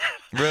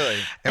 Really?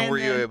 And were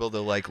you able to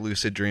like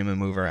lucid dream and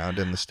move around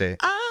in the state?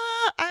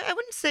 I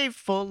wouldn't say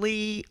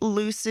fully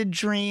lucid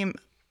dream,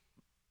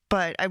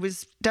 but I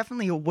was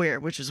definitely aware,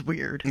 which is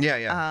weird.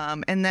 Yeah.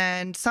 And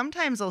then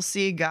sometimes I'll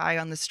see a guy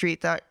on the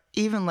street that,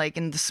 even like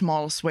in the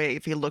smallest way,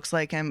 if he looks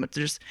like him, but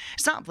it's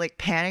not like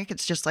panic.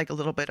 It's just like a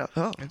little bit of,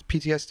 it's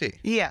PTSD.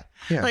 Yeah.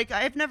 Like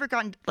I've never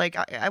gotten, like,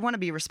 I want to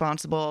be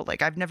responsible.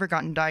 Like I've never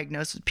gotten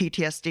diagnosed with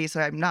PTSD,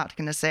 so I'm not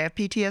going to say I have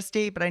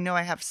PTSD, but I know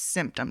I have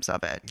symptoms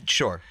of it.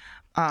 Sure.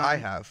 I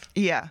have.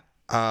 Yeah.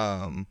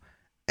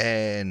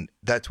 And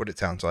that's what it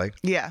sounds like.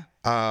 Yeah.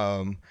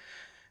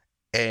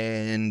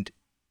 And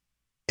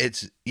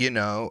it's, you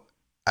know,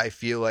 I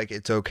feel like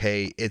it's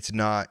okay. It's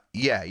not,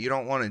 you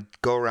don't want to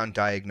go around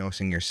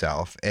diagnosing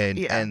yourself.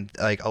 And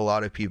like a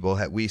lot of people,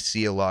 we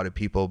see a lot of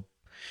people,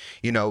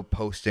 you know,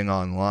 posting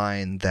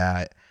online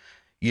that,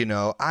 you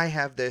know, I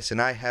have this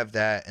and I have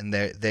that. And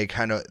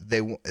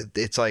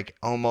it's like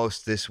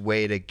almost this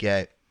way to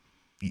get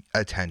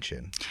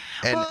attention.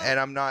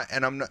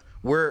 And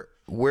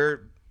we're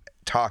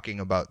talking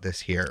about this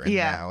here and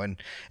now.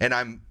 And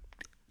I'm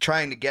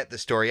trying to get the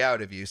story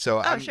out of you. So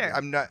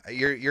I'm not,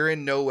 you're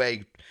in no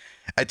way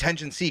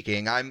attention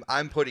seeking.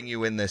 I'm putting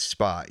you in this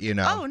spot, you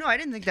know. Oh no, I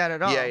didn't think that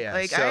at all. Yeah.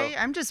 Like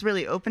I'm just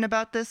really open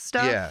about this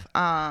stuff. Yeah.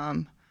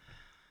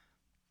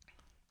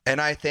 And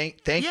I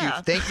thank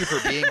you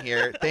for being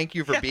here. Thank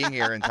you for being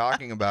here and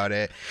talking about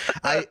it.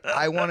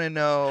 I want to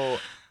know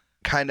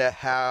kind of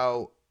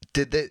how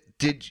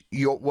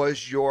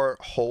was your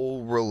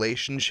whole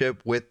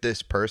relationship with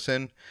this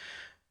person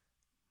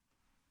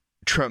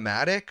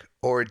traumatic,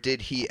 or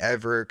did he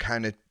ever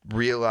kind of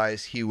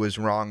realize he was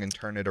wrong and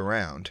turn it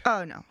around?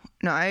 Oh no.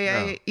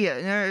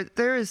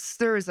 There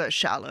is a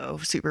shallow,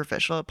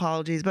 superficial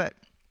apologies, but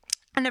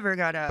I never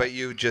got a. But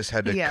you just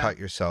had to cut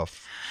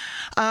yourself.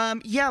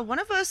 One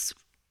of us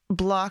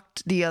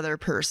blocked the other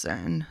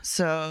person,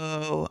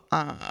 so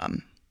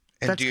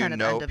And that's do you kind of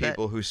know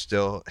people who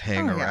still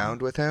hang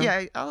around with him?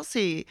 Yeah, I'll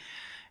see.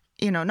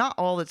 You know, not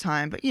all the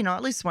time, but, you know,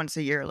 at least once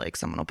a year, like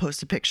someone will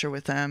post a picture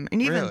with them.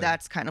 And even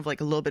that's kind of like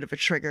a little bit of a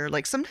trigger.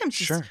 Like sometimes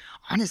just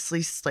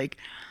honestly, like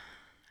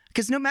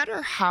because no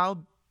matter how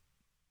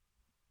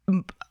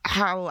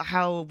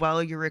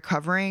well you're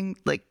recovering,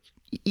 like,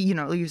 you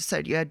know, you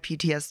said you had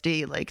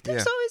PTSD, like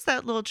there's always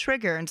that little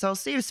trigger. And so I'll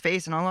see his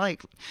face and I'll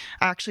like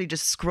actually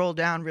just scroll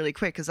down really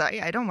quick because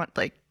I don't want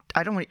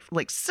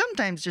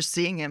sometimes just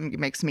seeing him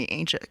makes me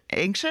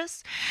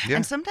anxious. Yeah.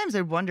 And sometimes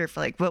I wonder if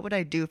like, what would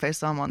I do if I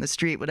saw him on the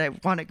street? Would I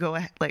want to go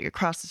like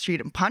across the street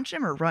and punch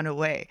him or run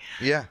away?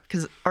 Yeah.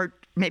 Or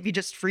maybe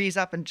just freeze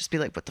up and just be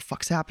like, what the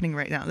fuck's happening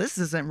right now? This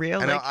isn't real.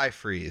 I know, I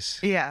freeze.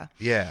 Yeah.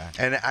 Yeah.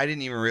 And I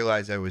didn't even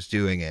realize I was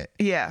doing it.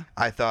 Yeah.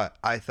 I thought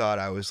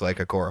I was like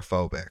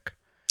agoraphobic.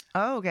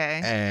 Oh,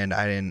 okay. And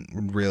I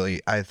didn't really,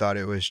 I thought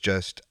it was,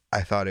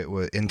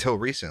 until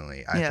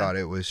recently, I thought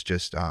it was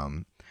just,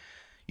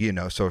 you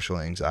know, social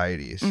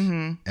anxieties.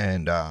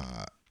 Mm-hmm.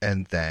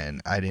 And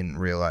then I didn't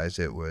realize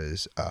it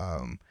was,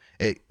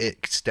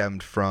 it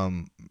stemmed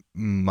from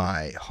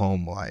my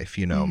home life.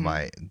 You know,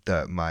 my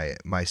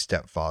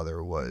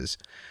stepfather was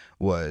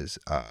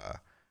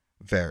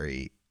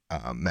very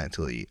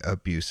mentally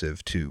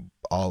abusive to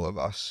all of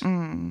us.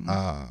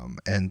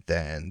 And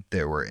then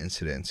there were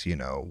incidents, you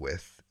know,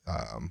 with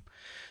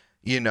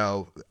you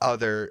know,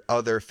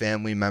 other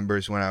family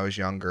members when I was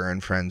younger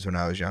and friends when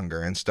I was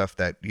younger and stuff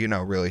that, you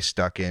know, really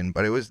stuck in.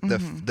 But it was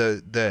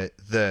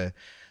the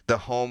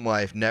home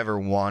life, never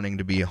wanting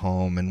to be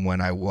home, and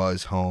when I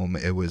was home,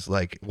 it was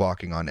like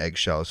walking on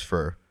eggshells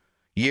for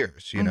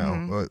years, you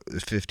know,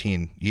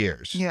 15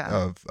 years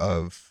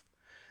of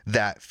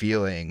that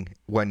feeling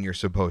when you're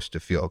supposed to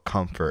feel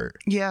comfort.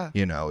 Yeah.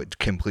 You know, it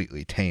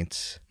completely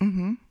taints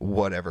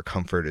whatever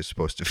comfort is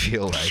supposed to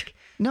feel like.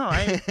 No,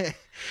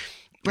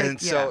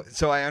 and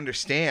so I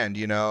understand,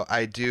 you know,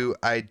 I do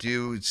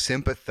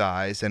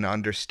sympathize and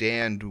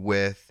understand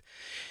with,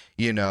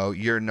 you know,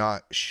 you're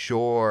not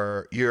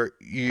sure,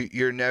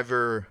 you're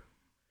never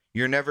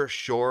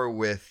sure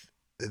with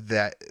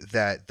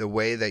that the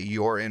way that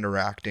you're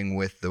interacting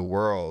with the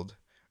world,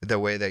 the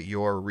way that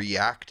you're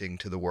reacting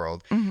to the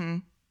world,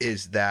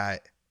 is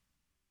that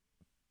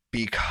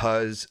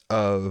because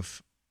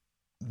of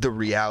the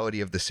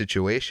reality of the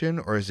situation,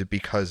 or is it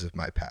because of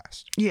my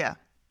past? Yeah.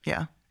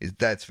 Yeah.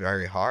 That's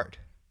very hard.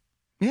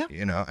 Yeah.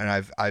 You know, and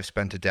I've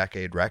spent a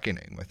decade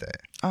reckoning with it.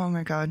 Oh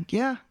my God.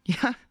 Yeah.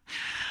 Yeah.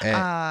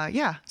 And,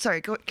 yeah.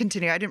 Sorry.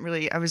 Continue. I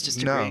was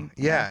just agreeing.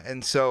 No. Yeah.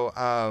 And so,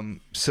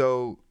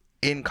 so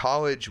in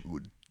college,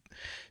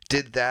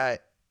 did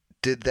that,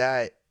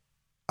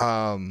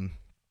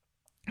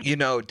 you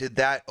know, did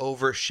that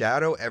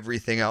overshadow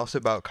everything else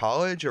about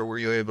college, or were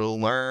you able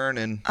to learn?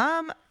 And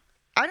I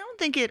don't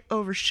think it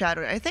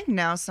overshadowed. I think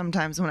now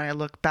sometimes when I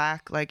look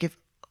back, like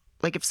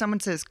if someone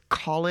says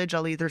college,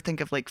 I'll either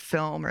think of like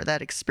film or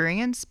that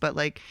experience. But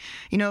like,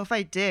 you know, if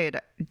I did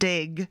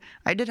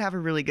have a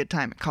really good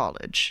time at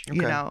college. Okay.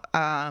 You know,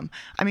 I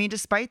mean,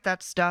 despite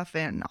that stuff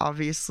and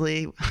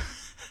obviously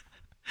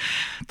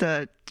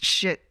the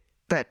shit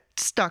that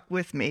stuck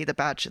with me, the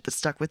bad shit that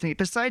stuck with me.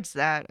 Besides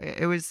that,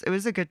 it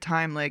was a good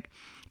time. Like,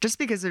 just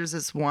because there's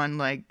this one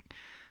like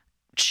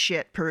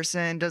shit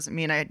person doesn't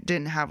mean I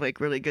didn't have like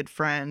really good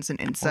friends and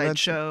inside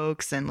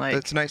jokes, and like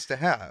that's nice to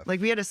have.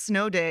 Like, we had a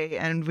snow day,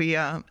 and we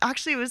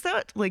actually, it was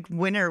that like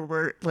winter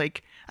where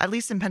like, at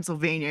least in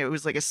Pennsylvania, it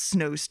was like a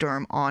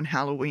snowstorm on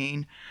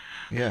Halloween.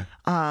 Yeah.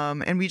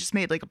 And we just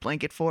made like a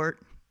blanket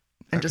fort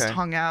and just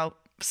hung out.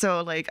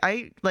 So like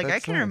I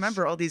can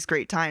remember all these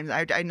great times.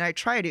 I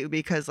try to,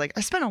 because like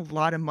I spent a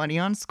lot of money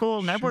on school,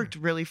 and I worked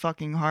really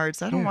fucking hard,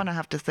 so I don't want to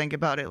have to think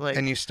about it. Like,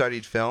 and you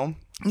studied film?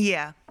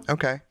 Yeah.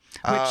 Okay.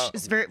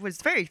 Which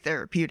was very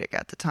therapeutic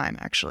at the time,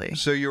 actually.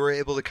 So you were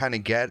able to kind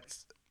of get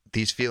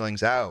these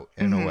feelings out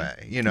in a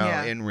way, you know,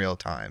 in real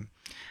time.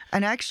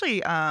 And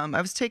actually,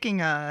 I was taking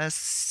a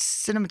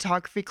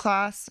cinematography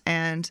class,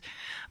 and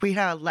we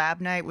had a lab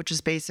night, which is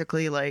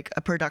basically like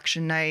a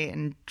production night,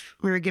 and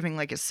we were giving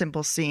like a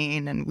simple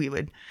scene, and we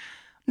would...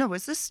 No,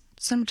 was this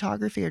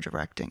cinematography or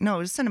directing? No, it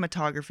was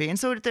cinematography. And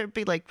so there'd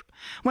be like,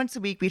 once a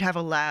week, we'd have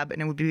a lab,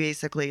 and it would be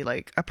basically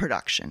like a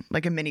production,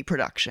 like a mini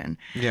production.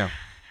 Yeah.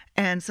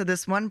 And so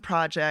this one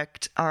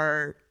project,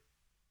 our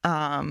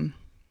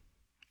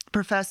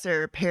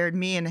professor paired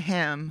me and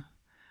him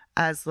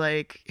as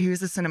like, he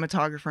was a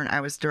cinematographer and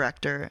I was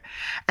director,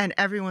 and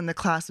everyone in the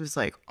class was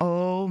like,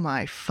 oh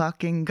my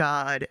fucking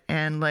God.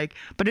 And like,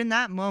 but in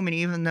that moment,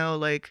 even though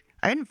like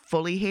I hadn't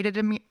fully hated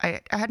him, I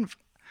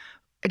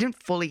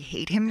didn't fully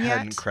hate him yet.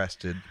 Hadn't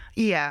crested.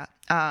 Yeah.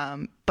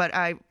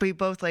 But we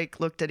both like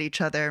looked at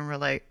each other and were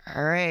like,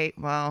 all right,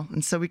 well,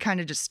 and so we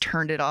kind of just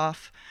turned it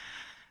off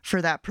for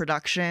that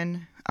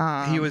production.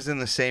 He was in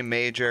the same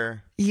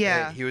major.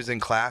 Yeah. He was in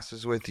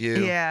classes with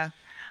you. Yeah.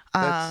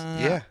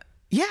 Yeah.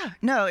 Yeah.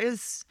 No, it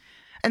was,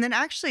 and then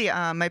actually,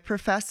 my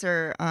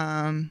professor,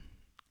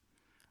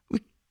 we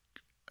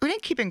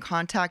didn't keep in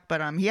contact,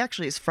 but he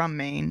actually is from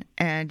Maine,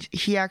 and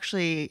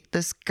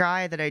this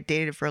guy that I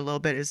dated for a little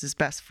bit is his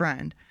best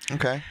friend.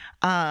 Okay.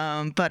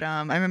 But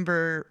I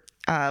remember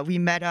we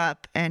met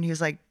up, and he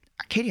was like,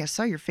 Caity, I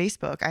saw your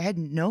Facebook. I had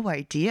no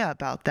idea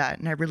about that.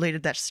 And I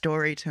related that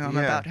story to him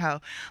about how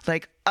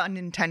like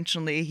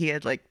unintentionally he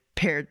had like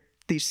paired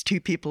these two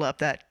people up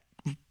that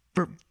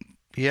were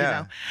Yeah.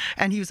 You know?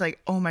 And he was like,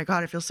 oh my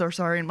God, I feel so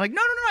sorry. And I'm like,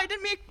 no, I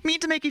didn't mean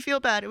to make you feel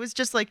bad. It was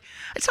just like,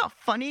 it's not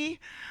funny,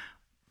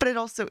 but it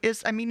also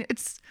is. I mean,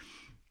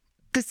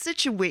 the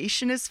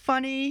situation is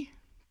funny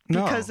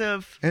because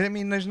of. And I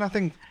mean, there's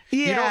nothing.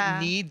 Yeah. You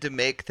don't need to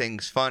make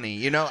things funny.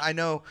 You know, I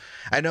know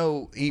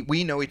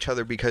we know each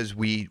other because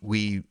we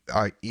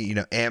are,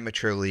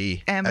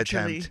 amateurly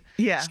attempt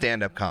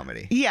stand-up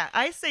comedy. Yeah,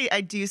 I say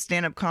I do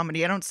stand-up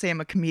comedy. I don't say I'm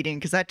a comedian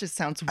because that just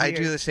sounds weird. I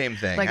do the same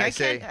thing. Like I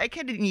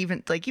can't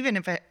even like even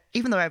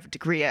though I have a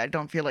degree, I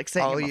don't feel like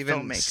saying I'm a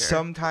filmmaker.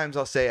 Sometimes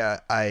I'll say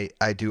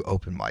I do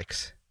open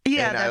mics.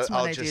 Yeah, and that's what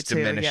I'll I do just too.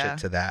 diminish it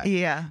to that.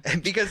 Yeah,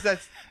 because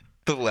that's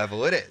the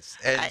level it is.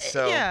 And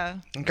so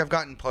I think I've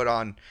gotten put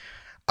on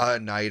a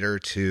night or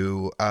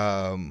two.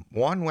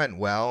 One went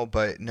well,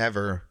 but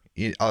never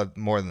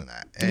more than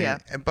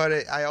that.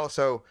 But I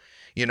also,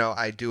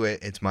 I do it.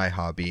 It's my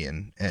hobby,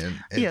 and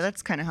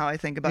that's kind of how I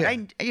think about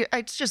it.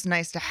 It's just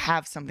nice to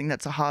have something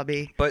that's a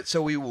hobby. But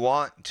so we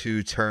want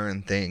to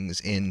turn things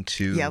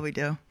into we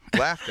do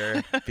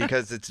laughter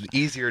because it's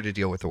easier to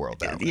deal with the world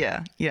that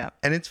way. Yeah,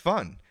 and it's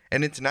fun.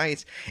 And it's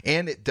nice,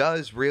 and it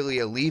does really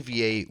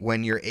alleviate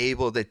when you're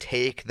able to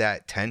take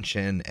that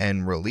tension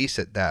and release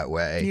it that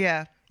way.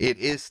 Yeah. It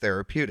is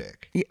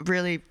therapeutic. It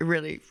really,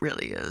 really,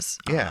 really is.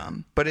 Yeah,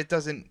 but it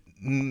doesn't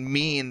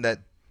mean that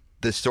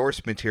the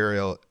source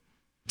material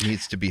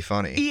needs to be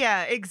funny.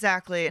 Yeah,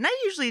 exactly. And I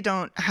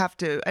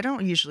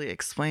don't usually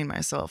explain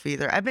myself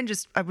either. I've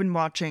been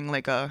watching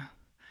like a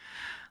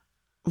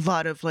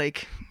lot of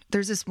like,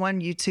 there's this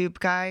one YouTube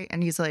guy,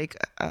 and he's like,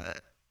 I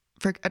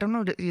don't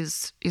know,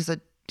 he's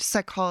a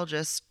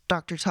psychologist,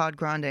 Dr. Todd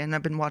Grande, and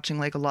I've been watching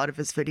like a lot of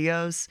his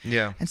videos.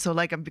 Yeah. And so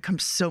like I've become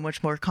so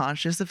much more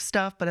conscious of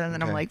stuff, but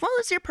then I'm like, well,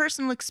 it's your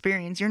personal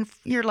experience.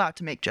 You're allowed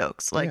to make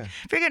jokes. Like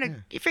if you're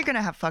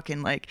gonna have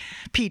fucking like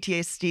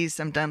PTSD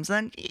symptoms,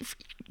 then you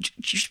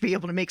should be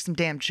able to make some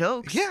damn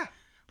jokes. Yeah.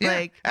 Yeah,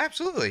 like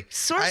absolutely.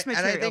 Source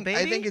material, baby.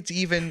 I think it's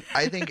even.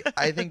 I think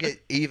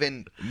it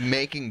even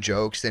making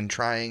jokes and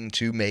trying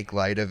to make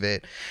light of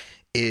it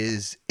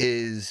is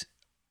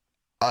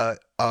a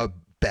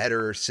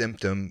better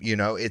symptom.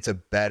 It's a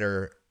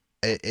better.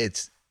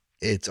 It's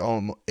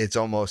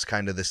almost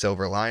kind of the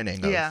silver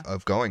lining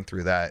of going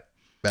through that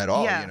at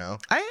all. I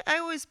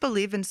always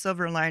believe in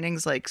silver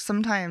linings. Like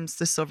sometimes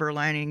the silver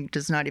lining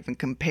does not even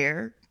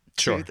compare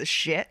to the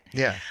shit.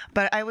 Yeah.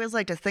 But I always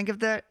like to think of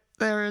that.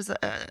 There is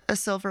a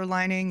silver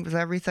lining with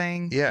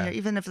everything. Yeah.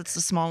 Even if it's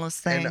the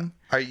smallest thing.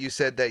 And you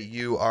said that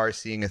you are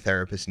seeing a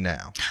therapist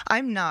now.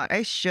 I'm not.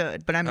 I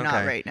should, but I'm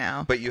not right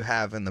now. But you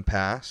have in the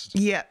past?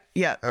 Yeah.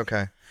 Yeah.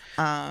 Okay.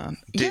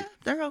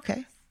 They're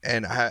okay.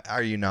 And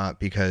are you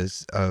not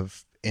because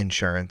of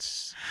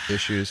insurance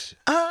issues?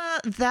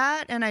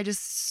 That, and I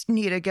just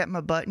need to get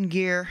my butt in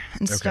gear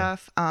and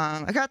stuff.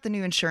 I got the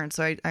new insurance,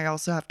 so I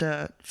also have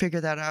to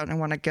figure that out. I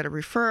want to get a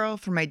referral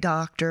from my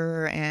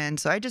doctor, and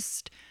so I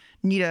just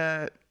need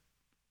a.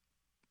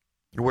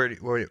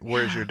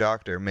 Where's your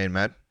doctor? Main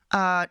Med?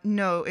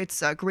 No,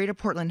 it's Greater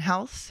Portland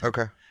Health.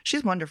 Okay.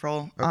 She's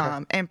wonderful.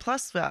 Okay. And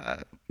plus,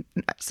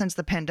 since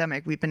the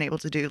pandemic, we've been able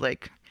to do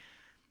like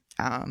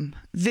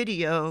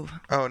video.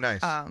 Oh,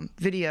 nice.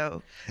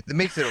 Video. It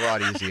makes it a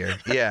lot easier.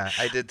 Yeah,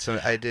 I did.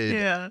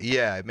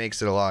 Yeah, it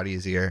makes it a lot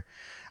easier.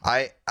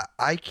 I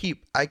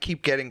keep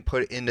getting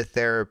put into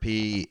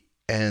therapy,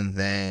 and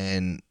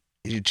then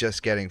you're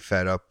just getting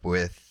fed up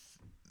with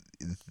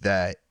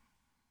that.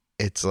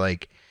 It's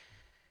like,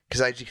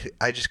 because I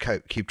just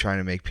keep trying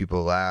to make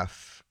people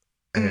laugh,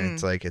 and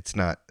it's like it's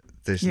not.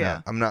 There's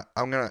not. I'm not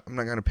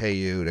gonna pay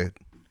you to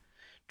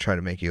try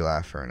to make you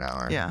laugh for an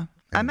hour. Yeah.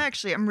 I'm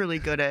really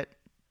good at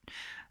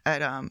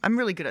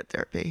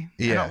therapy.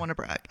 Yeah. I don't want to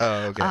brag.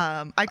 Oh, okay.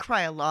 I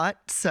cry a lot,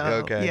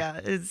 so yeah,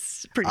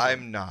 it's pretty.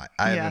 I'm not.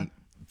 I haven't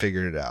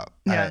figured it out.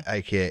 Yeah.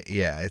 I can't.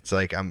 Yeah, it's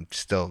like I'm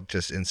still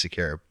just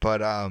insecure.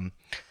 But I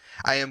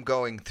am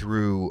going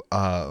through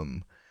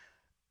addiction.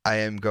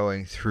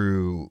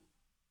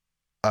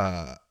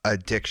 I'm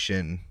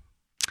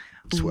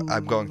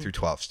going through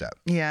 12-step.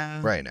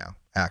 Yeah. Right now,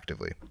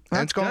 actively,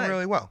 and it's going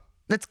really well.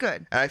 That's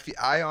good. And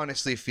I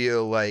honestly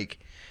feel like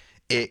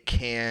it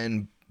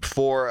can,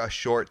 for a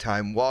short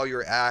time, while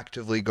you're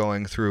actively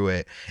going through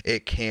it,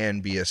 it can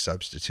be a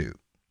substitute.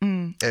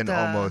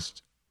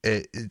 Almost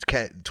it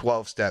can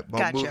 12-step.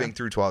 Gotcha. Moving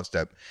through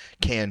 12-step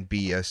can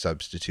be a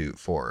substitute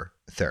for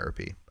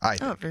therapy. I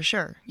think. Oh, for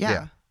sure.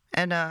 Yeah.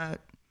 And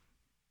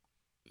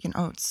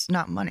it's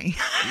not money.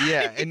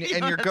 Yeah, and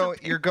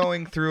you're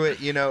going through it.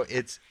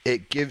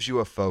 It gives you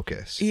a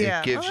focus.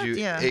 Yeah.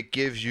 It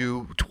gives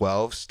you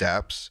 12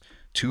 steps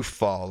to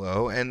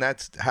follow, and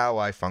that's how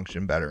I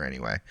function better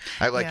anyway.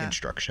 I like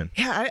instruction.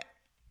 Yeah.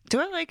 Do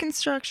I like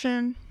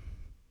instruction?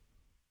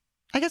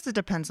 I guess it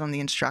depends on the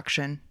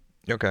instruction.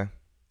 Okay.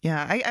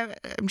 Yeah.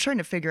 I'm trying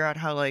to figure out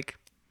how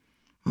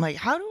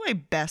how do I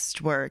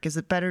best work? Is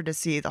it better to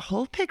see the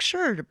whole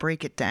picture or to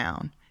break it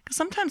down? Because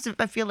sometimes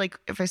I feel like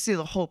if I see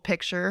the whole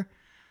picture,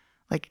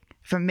 like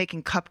if I'm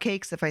making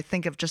cupcakes, if I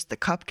think of just the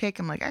cupcake,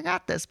 I'm like, I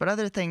got this. But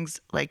other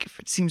things, like if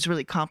it seems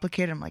really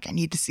complicated, I'm like, I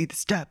need to see the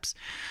steps.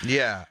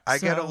 Yeah, I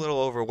get a little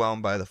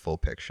overwhelmed by the full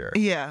picture.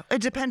 Yeah,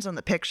 it depends on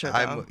the picture,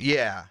 though.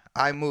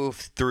 I move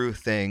through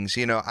things.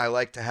 You know, I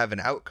like to have an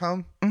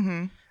outcome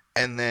and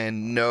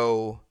then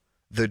know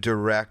the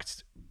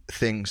direct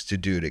things to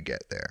do to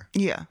get there.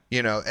 Yeah.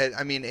 You know,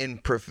 I mean,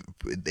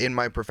 in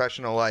my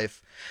professional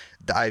life,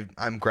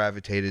 I'm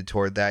gravitated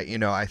toward that. You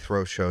know, I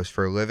throw shows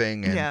for a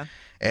living.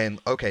 And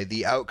okay,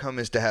 the outcome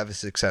is to have a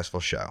successful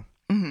show.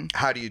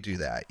 How do you do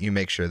that? You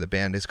make sure the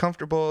band is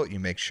comfortable. You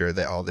make sure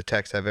that all the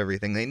techs have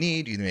everything they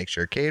need. You make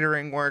sure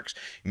catering works.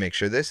 You make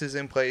sure this is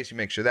in place. You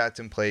make sure that's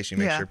in place. You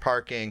make sure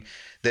parking,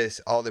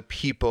 all the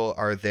people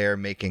are there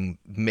making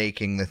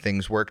the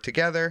things work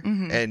together.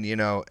 And, you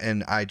know,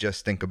 and I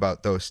just think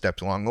about those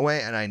steps along the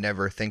way. And I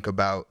never think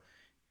about,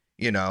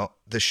 you know,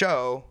 the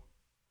show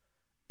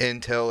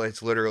until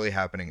it's literally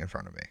happening in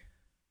front of me,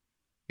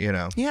 you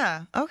know?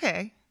 Yeah.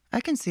 Okay.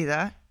 I can see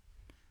that.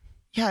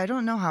 Yeah. I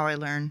don't know how I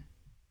learn.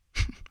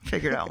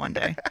 Figure it out one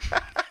day.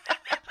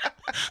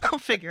 I'll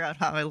figure out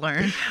how I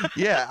learn.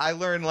 Yeah, I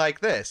learn like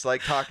this,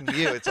 like talking to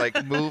you. It's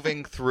like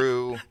moving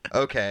through.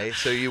 Okay,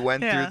 so you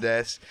went through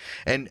this,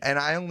 and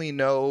I only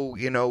know,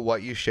 you know,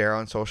 what you share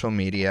on social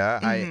media.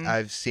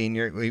 I've seen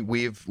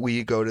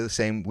we go to the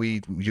same.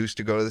 We used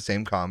to go to the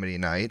same comedy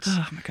nights.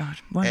 Oh my god,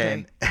 one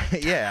day.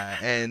 Yeah,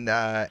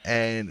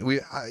 and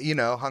we you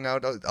know, hung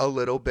out a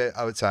little bit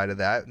outside of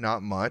that,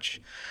 not much,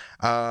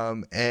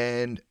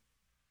 and.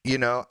 You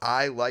know,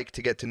 I like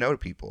to get to know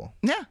people.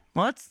 Yeah,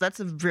 well, that's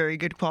a very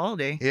good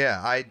quality.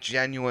 Yeah, I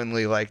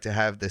genuinely like to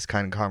have this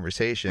kind of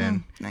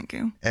conversation. Thank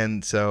you.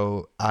 And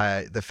so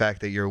the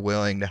fact that you're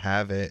willing to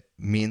have it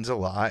means a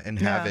lot, and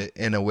have it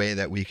in a way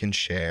that we can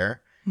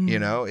share, you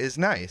know, is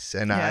nice.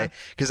 And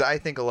because I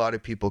think a lot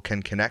of people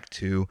can connect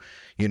to,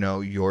 you know,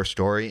 your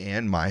story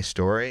and my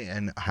story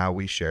and how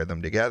we share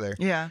them together.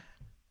 Yeah.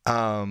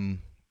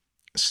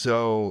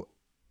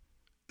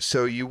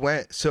 So you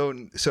went. So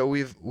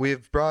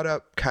we've brought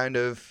up kind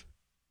of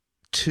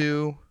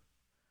two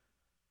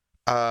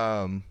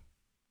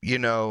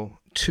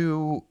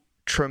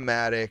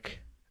traumatic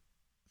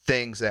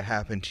things that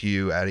happened to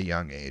you at a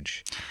young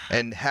age,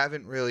 and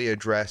haven't really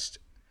addressed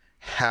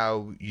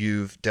how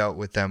you've dealt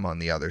with them on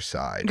the other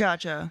side.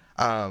 Gotcha.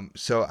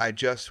 So I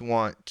just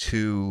want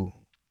to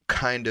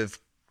kind of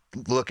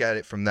look at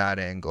it from that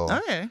angle.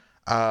 Okay.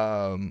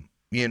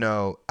 You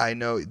know, I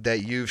know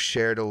that you've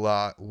shared a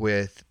lot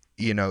with,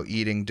 you know,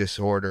 eating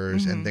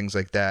disorders and things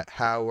like that.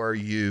 How are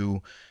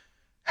you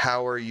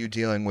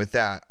dealing with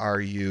that? How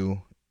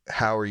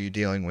are you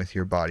dealing with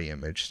your body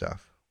image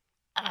stuff?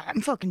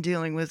 I'm fucking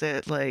dealing with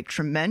it like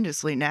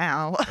tremendously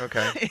now.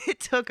 Okay.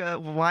 It took a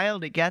while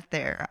to get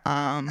there.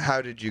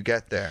 How did you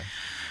get there?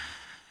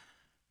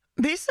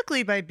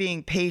 Basically by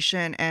being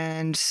patient,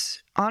 and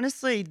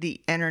honestly,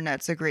 the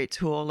internet's a great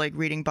tool, like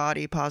reading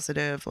body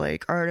positive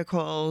like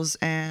articles,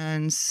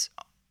 and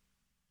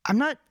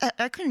I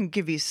couldn't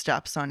give you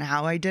steps on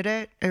how I did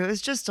it. It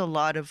was just a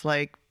lot of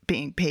like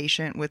being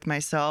patient with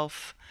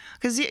myself,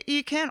 because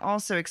you can't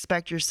also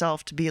expect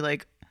yourself to be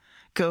like,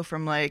 go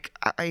from like,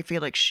 I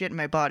feel like shit in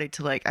my body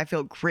to like, I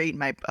feel great in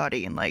my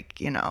body in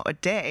like, you know, a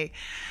day.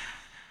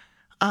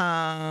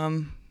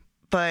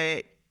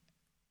 But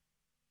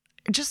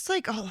just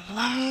like a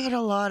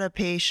lot of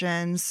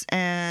patience,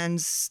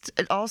 and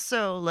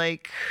also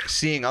like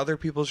seeing other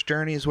people's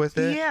journeys with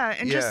it. Yeah,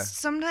 and just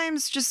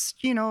sometimes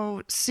just, you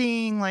know,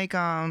 seeing like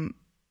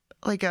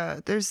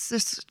there's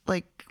this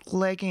like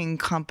legging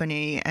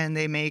company, and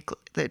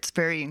it's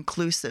very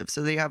inclusive,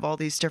 so they have all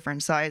these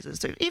different sizes.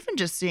 So even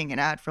just seeing an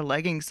ad for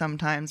leggings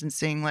sometimes and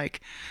seeing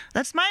like,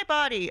 that's my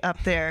body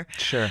up there.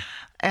 Sure.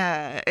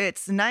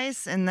 It's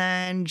nice, and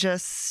then I'm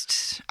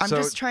just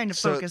trying to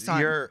focus on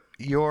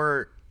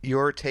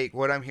your take.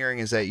 What I'm hearing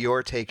is that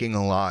you're taking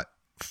a lot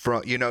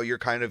from, you know, you're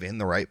kind of in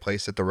the right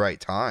place at the right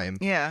time.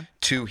 Yeah.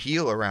 To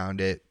heal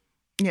around it.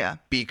 Yeah.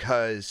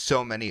 Because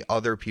so many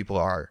other people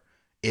are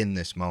in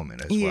this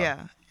moment as well.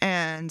 Yeah.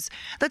 And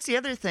that's the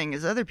other thing,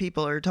 is other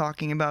people are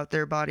talking about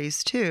their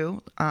bodies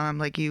too.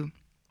 Like you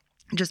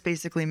just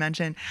basically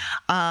mentioned,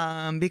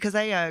 because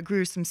I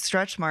grew some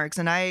stretch marks,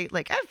 and I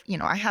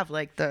have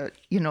like the,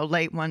 you know,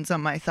 light ones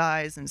on my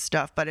thighs and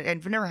stuff, but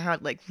I've never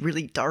had like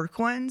really dark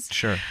ones.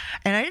 Sure.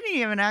 And I didn't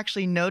even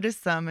actually notice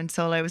them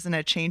until I was in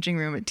a changing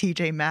room at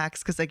TJ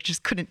Maxx, because I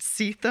just couldn't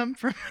see them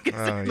from like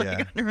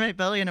under my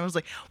belly, and I was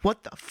like,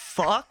 what the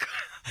fuck?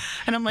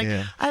 And I'm like,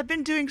 I've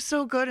been doing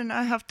so good, and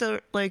I have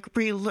to like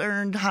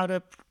relearn how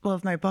to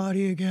love my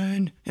body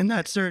again in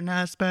that certain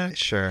aspect.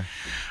 Sure.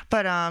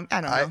 But I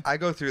don't know. I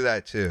go through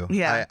that too.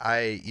 Yeah.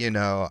 My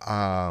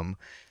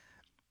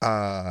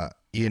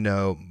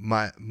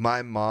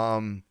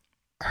mom,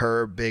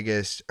 her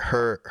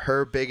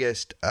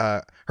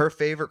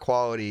favorite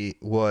quality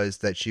was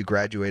that she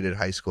graduated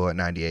high school at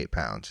 98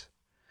 pounds.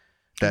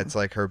 That's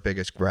like her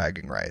biggest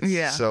bragging rights.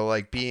 Yeah. So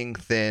like being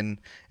thin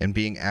and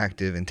being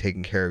active and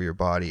taking care of your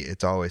body,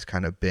 it's always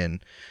kind of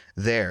been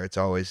there. It's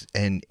always,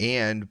 and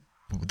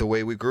the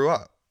way we grew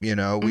up, You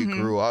know, we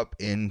grew up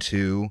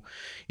into,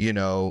 you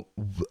know,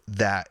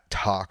 that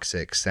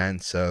toxic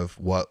sense of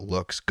what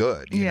looks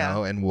good, you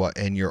know,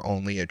 and you're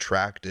only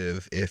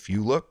attractive if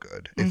you look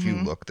good, if you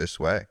look this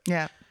way.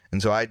 Yeah.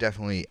 And so I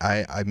definitely,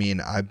 I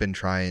mean, I've been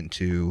trying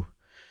to,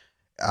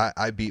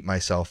 I beat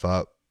myself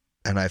up,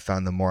 and I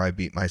found the more I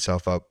beat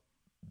myself up,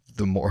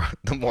 the more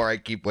I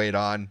keep weight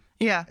on.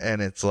 Yeah.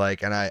 And it's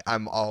like, and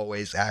I'm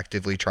always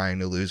actively trying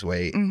to lose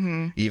weight,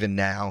 even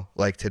now,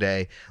 like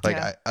today,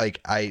 like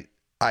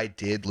I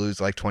did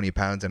lose like 20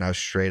 pounds, and I was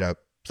straight up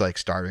like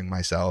starving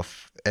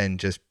myself and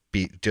just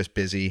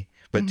busy,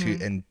 but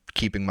and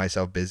keeping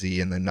myself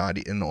busy, and then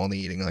and only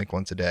eating like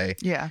once a day.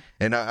 Yeah.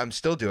 And I'm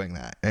still doing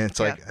that. And it's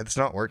like, it's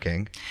not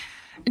working.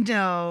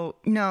 No.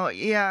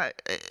 Yeah.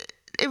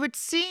 It would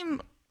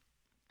seem,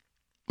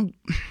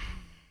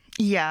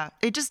 yeah,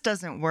 it just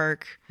doesn't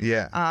work.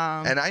 Yeah.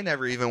 And I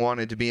never even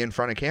wanted to be in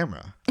front of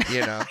camera,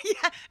 you know?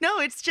 Yeah. No,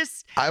 it's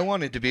just, I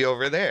wanted to be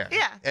over there.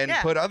 Yeah. And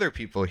put other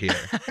people here.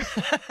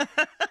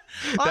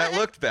 That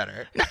looked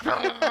better.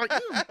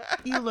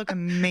 You look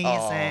amazing.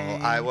 Oh,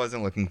 I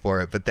wasn't looking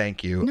for it, but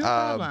thank you. No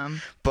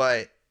problem.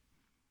 But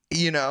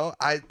you know,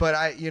 I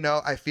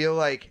feel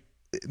like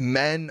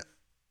men.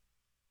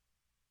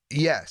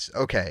 Yes,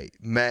 okay.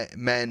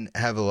 Men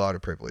have a lot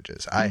of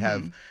privileges. I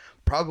have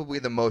probably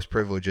the most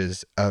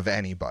privileges of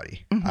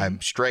anybody.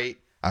 I'm straight.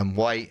 I'm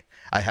white.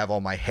 I have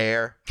all my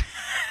hair.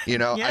 You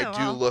know, I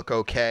do look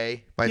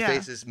okay. My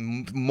face is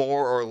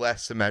more or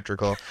less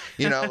symmetrical.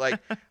 You know,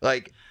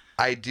 like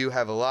I do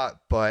have a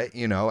lot, but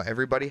you know,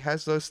 everybody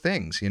has those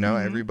things. You know,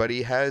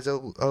 everybody has a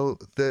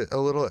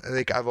little.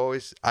 Like I've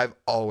always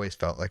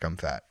felt like I'm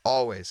fat.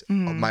 Always,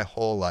 my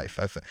whole life.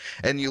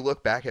 And you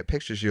look back at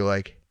pictures, you're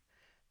like,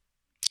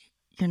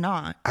 you're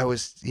not. I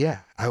was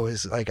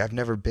like, I've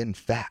never been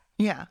fat.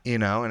 Yeah. You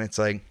know, and it's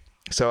like,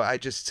 so I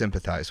just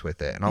sympathize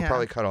with it, and I'll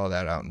probably cut all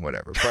that out and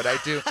whatever. But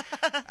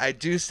I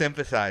do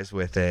sympathize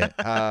with it.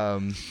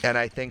 And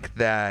I think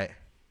that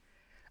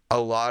a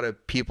lot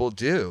of people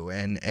do.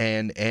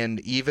 And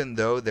even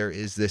though there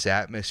is this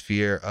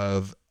atmosphere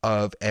of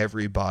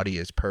everybody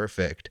is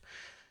perfect,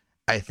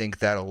 I think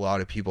that a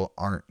lot of people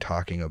aren't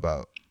talking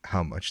about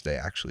how much they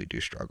actually do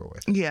struggle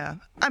with. Yeah.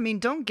 I mean,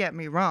 don't get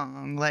me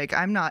wrong. Like,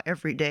 I'm not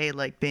every day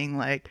like being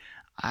like,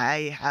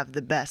 I have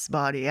the best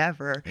body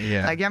ever.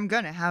 Yeah. Like, I'm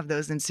going to have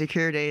those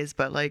insecure days,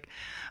 but like,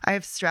 I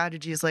have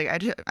strategies. Like,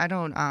 I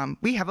don't,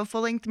 we have a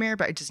full length mirror,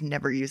 but I just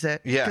never use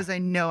it. Yeah. Because I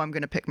know I'm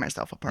going to pick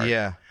myself apart.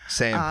 Yeah.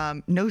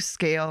 Same. No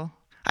scale.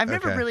 I've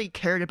never really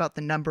cared about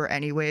the number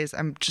anyways.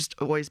 I'm just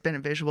always been a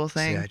visual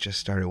thing. See, I just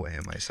started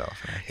weighing myself.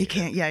 And I hate you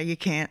can't. it. Yeah, you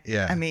can't.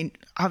 Yeah. I mean,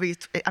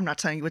 obviously, I'm not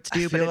telling you what to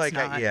do, but it's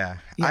not. I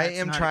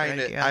am trying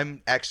to.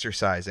 I'm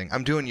exercising.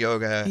 I'm doing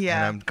yoga. Yeah.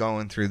 And I'm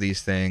going through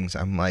these things.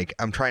 I'm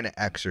trying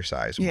to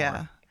exercise more.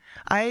 Yeah.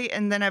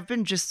 And then I've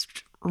been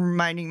just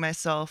reminding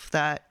myself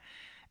that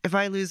if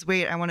I lose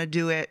weight, I want to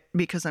do it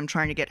because I'm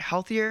trying to get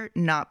healthier,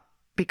 not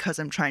because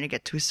I'm trying to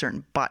get to a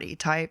certain body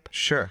type.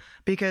 Sure.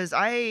 Because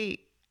I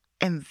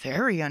am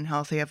very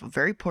unhealthy. I have a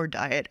very poor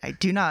diet. I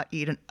do not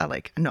eat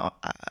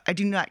I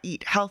do not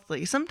eat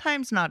healthily.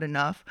 Sometimes not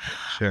enough.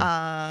 Sure.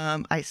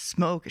 I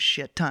smoke a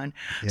shit ton.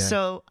 Yeah.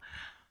 So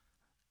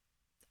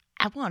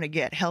I want to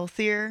get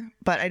healthier,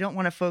 but I don't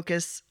want to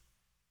focus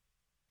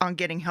on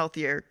getting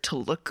healthier to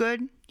look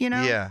good, you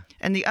know? Yeah.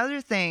 And the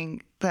other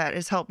thing that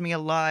has helped me a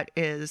lot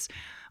is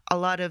a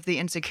lot of the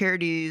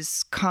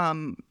insecurities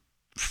come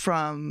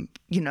from,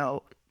 you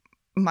know,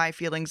 my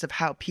feelings of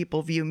how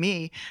people view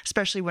me,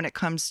 especially when it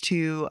comes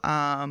to,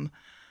 I'm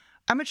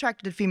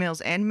attracted to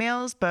females and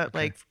males, but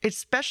like,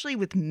 especially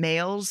with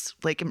males,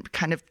 like I'm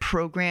kind of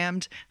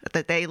programmed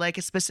that they like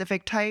a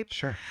specific type.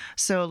 Sure.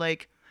 So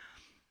like,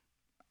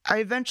 I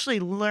eventually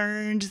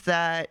learned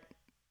that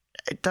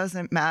it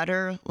doesn't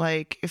matter.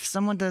 Like if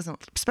someone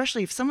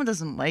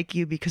doesn't like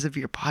you because of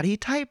your body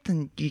type,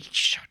 then you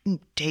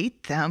shouldn't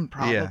date them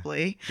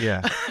probably.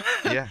 Yeah.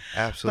 Yeah,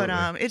 absolutely.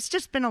 But it's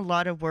just been a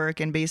lot of work,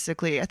 and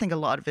basically I think a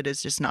lot of it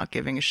is just not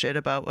giving a shit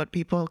about what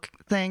people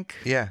think.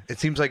 Yeah. It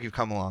seems like you've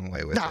come a long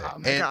way with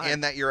it.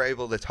 And that you're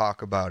able to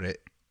talk about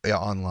it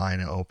online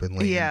and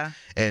openly. Yeah.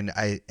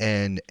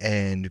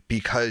 And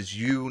because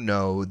you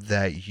know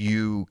that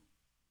you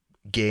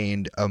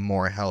gained a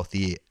more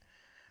healthy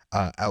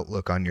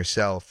outlook on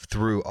yourself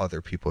through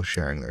other people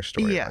sharing their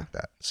story like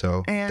that.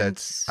 So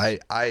that's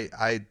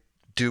I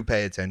do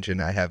pay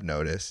attention. I have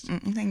noticed.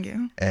 Thank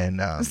you.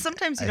 And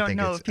sometimes you don't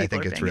know if people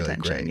are paying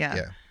attention. Great.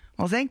 Yeah.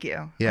 Well, thank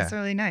you. Yeah. That's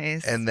really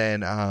nice. And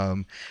then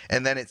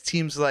it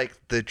seems like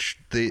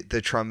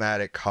the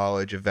traumatic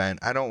college event.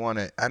 I don't want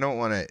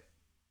to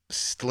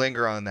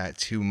linger on that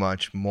too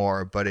much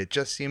more, but it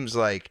just seems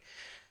like,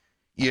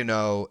 you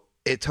know,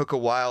 it took a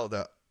while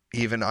to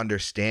even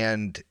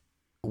understand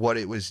what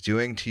it was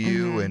doing to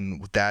you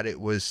and that it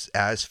was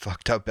as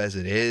fucked up as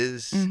it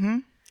is. Mm-hmm.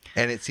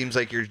 And it seems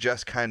like you're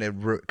just kind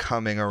of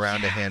coming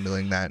around to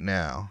handling that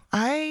now.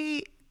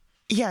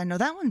 No,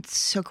 that one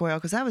took a while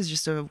because that was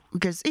just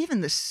because even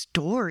the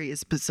story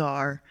is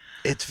bizarre.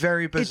 It's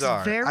very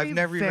bizarre. I've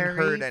never even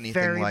heard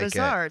anything like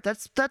bizarre. it.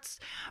 That's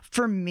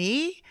for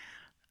me.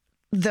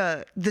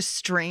 the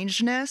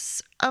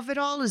strangeness of it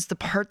all is the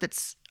part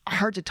that's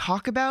hard to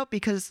talk about,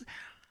 because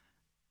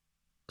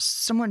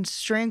someone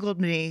strangled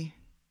me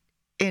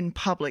in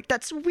public.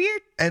 That's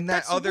weird. And that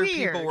That's other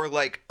weird. people were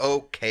like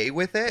okay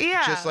with it.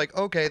 Yeah. Just like,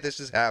 okay, this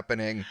is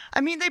happening.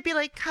 I mean, they'd be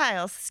like,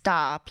 Kyle,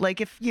 stop.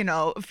 Like, if you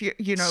know.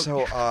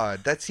 So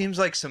odd. That seems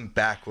like some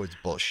backwoods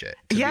bullshit,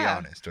 to be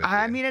honest with you.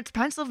 I mean, it's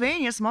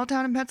Pennsylvania, small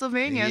town in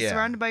Pennsylvania,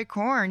 surrounded by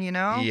corn,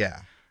 Yeah.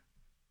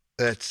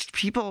 That's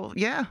people.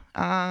 Yeah.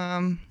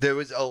 There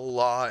was a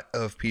lot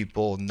of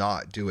people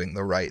not doing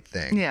the right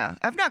thing. Yeah.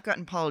 I've not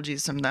gotten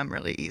apologies from them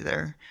really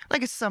either.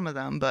 Like, it's some of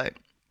them, but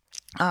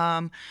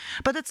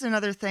that's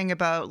another thing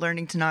about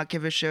learning to not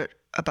give a shit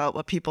about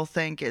what people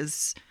think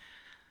is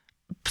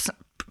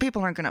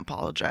people aren't going to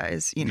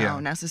apologize,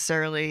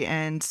 necessarily.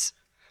 And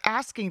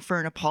asking for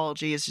an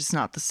apology is just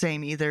not the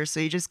same either. So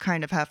you just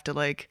kind of have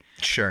to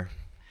Sure.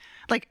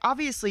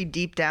 Obviously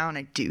deep down,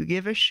 I do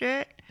give a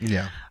shit.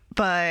 Yeah.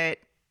 But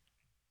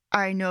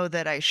I know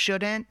that I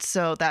shouldn't.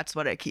 So that's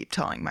what I keep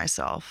telling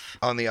myself.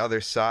 On the other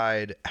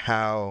side,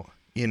 how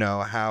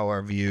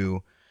have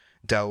you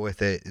dealt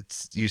with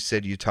it? You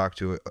said you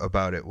talked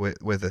about it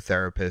with a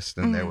therapist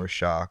and they were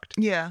shocked.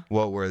 Yeah.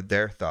 What were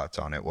their thoughts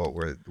on it? What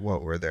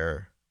were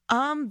their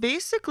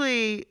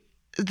basically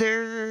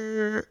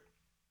their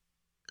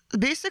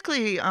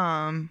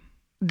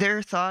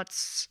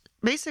thoughts,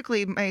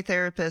 basically my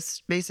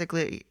therapist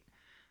basically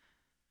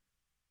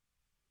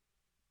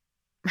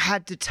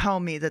had to tell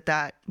me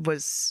that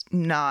was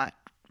not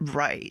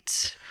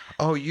right.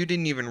 Oh, you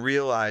didn't even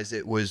realize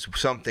it was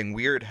something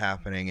weird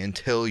happening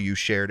until you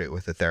shared it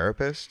with a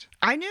therapist?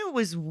 I knew it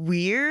was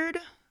weird,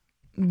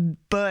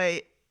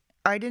 but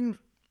I didn't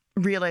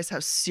realize how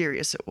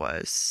serious it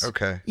was.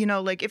 Okay.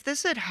 If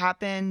this had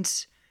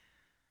happened,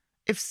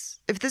 if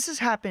this has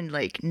happened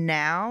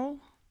now,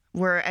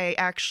 where I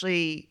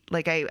actually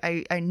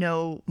I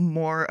know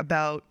more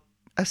about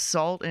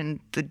assault and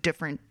the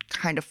different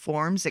kind of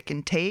forms it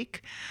can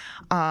take,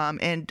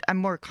 and I'm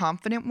more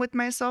confident with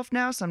myself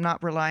now, so I'm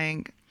not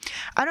relying.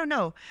 I don't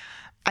know.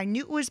 I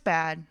knew it was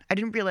bad. I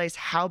didn't realize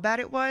how bad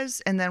it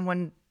was, and then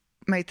when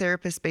my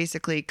therapist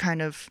basically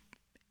kind of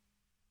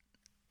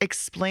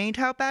explained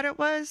how bad it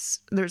was,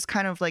 there's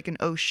kind of an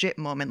oh shit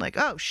moment,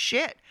 oh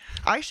shit,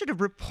 I should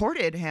have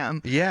reported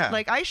him. Yeah.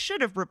 I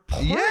should have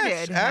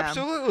reported him.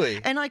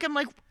 Absolutely. And I'm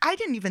I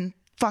didn't even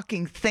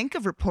fucking think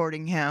of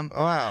reporting him.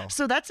 Wow.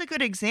 So that's a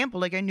good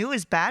example. I knew it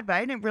was bad, but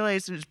I didn't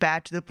realize it was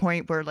bad to the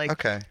point where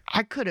okay,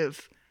 I could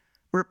have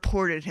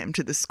reported him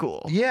to the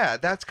school. Yeah,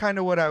 that's kind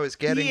of what I was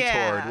getting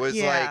toward, was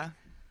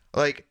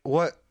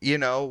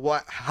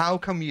what, how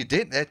come you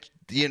didn't,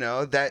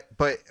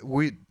 but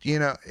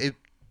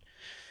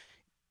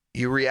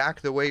you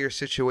react the way your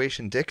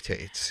situation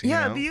dictates.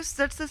 Yeah, abuse,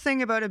 that's the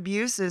thing about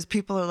abuse, is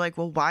people are like,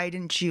 well, why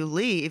didn't you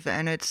leave?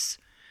 And it's,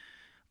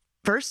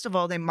 first of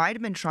all, they might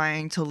have been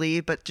trying to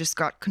leave, but just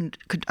got.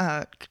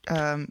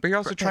 But you're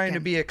also trying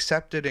to be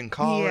accepted in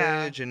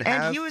college and have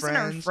friends. And he was in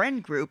our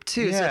friend group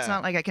too, so it's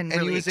not like I can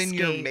really escape. And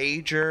he was in your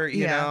major,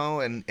 you know,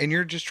 and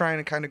you're just trying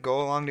to kind of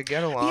go along to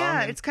get along.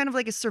 Yeah, it's kind of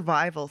like a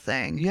survival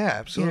thing. Yeah,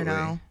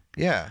 absolutely.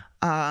 Yeah.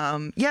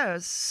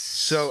 Yes.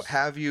 So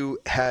have you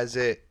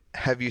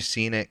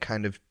seen it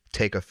kind of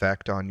take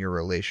effect on your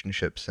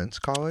relationship since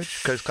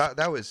college? Because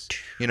that was,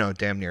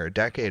 damn near a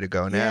decade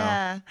ago now.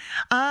 Yeah.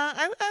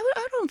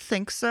 I don't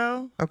think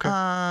so. Okay.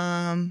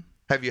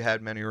 Have you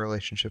had many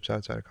relationships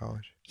outside of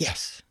college?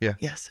 Yes. Yeah.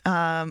 Yes.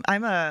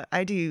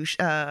 I do.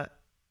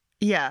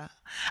 Yeah.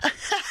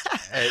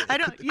 I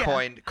don't.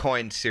 Yeah.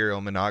 Coined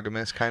serial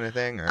monogamous kind of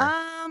thing, or?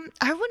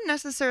 I wouldn't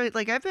necessarily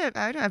I've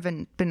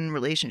been in a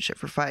relationship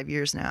for 5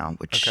 years now,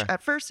 which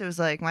at first it was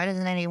why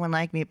doesn't anyone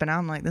like me? But now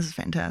I'm this is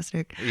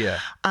fantastic. Yeah.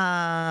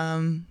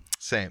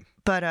 Same.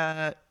 But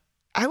I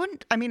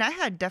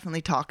had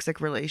definitely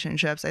toxic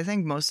relationships. I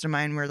think most of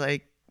mine were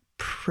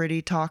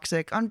pretty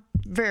toxic on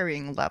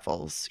varying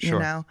levels, you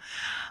know.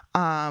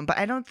 But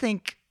I don't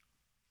think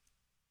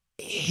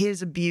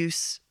his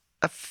abuse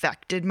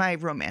affected my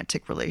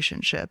romantic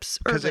relationships,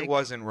 because it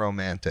wasn't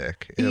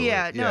romantic.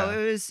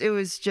 It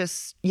was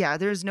just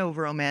there's no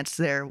romance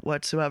there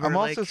whatsoever. I'm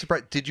also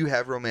surprised. Did you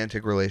have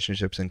romantic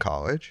relationships in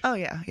college? Oh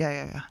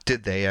yeah.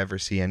 Did they ever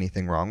see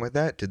anything wrong with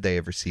that? Did they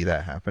ever see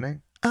that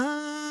happening?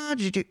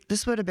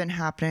 This would have been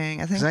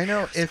happening, I think. Because I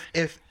know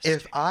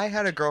if I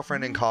had a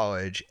girlfriend in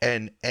college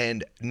and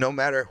no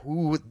matter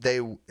who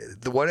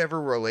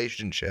whatever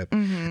relationship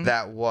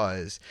that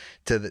was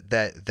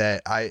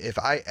if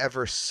I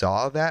ever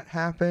saw that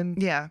happen,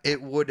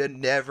 it would have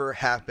never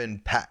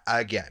happened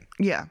again.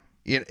 Yeah.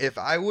 If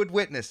I would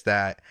witness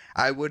that,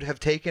 I would have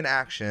taken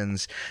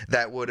actions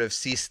that would have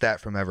ceased that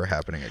from ever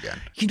happening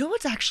again. You know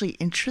what's actually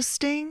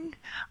interesting?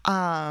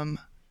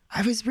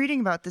 I was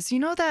reading about this. You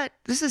know that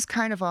this is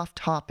kind of off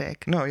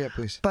topic. No, yeah,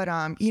 please. But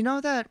you know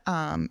that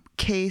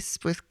case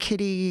with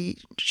Caity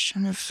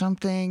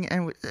something,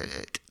 and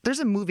there's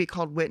a movie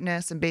called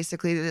Witness, and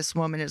basically this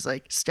woman is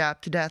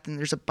stabbed to death, and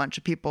there's a bunch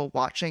of people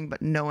watching, but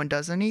no one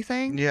does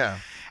anything. Yeah.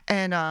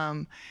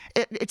 And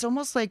it's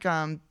almost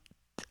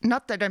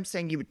not that I'm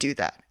saying you would do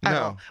that at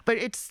all, but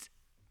it's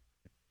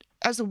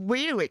as a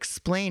way to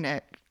explain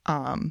it,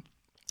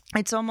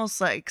 it's almost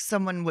like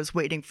someone was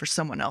waiting for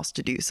someone else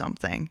to do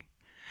something.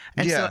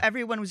 And so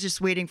everyone was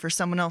just waiting for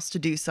someone else to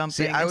do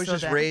something. See, I was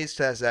just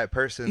raised as that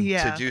person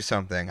to do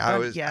something. I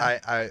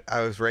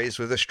was raised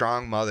with a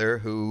strong mother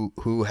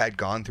who had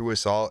gone through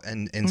assault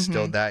and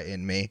instilled that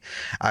in me.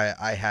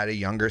 I had a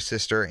younger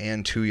sister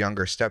and 2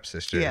 younger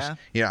stepsisters. Yeah.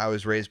 You know, I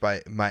was raised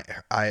by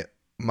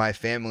my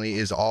family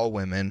is all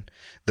women.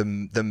 The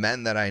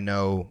men that I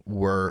know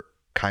were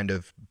kind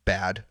of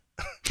bad.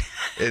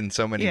 In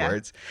so many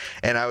words.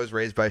 And I was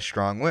raised by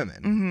strong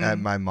women.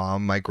 My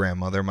mom, my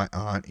grandmother, my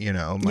aunt, you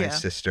know, my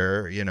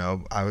sister, you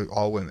know, I was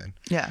all women.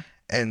 Yeah.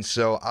 And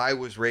so I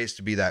was raised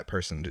to be that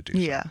person to do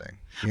something.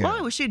 Well,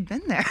 I wish you'd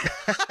been there.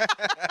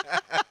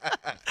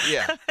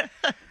 Yeah.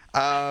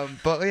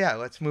 But yeah,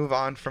 let's move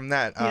on from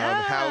that.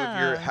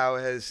 How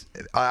has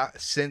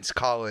since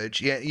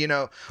college? Yeah, you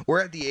know,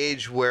 we're at the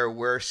age where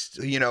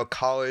you know,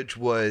 college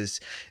was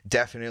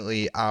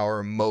definitely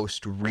our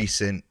most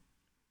recent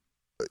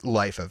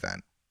life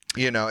event.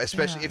 You know,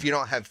 especially if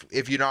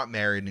you're not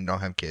married and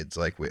don't have kids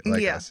like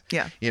us.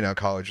 Yeah. You know,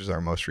 college was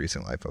our most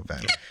recent life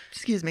event.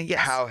 Excuse me.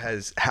 Yes.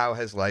 How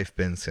has life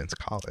been since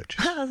college?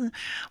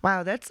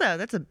 Wow, that's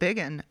a big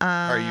one.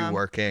 Are you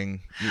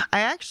working? I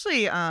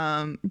actually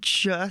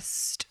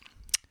just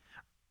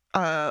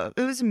it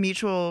was a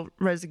mutual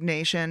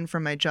resignation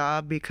from my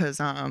job because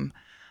I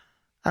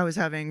was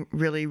having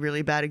really,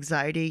 really bad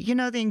anxiety. You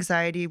know, the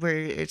anxiety where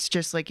it's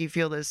just like you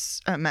feel this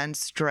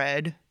immense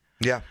dread.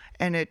 Yeah.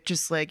 And it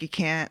just like you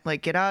can't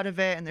like get out of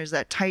it, and there's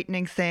that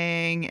tightening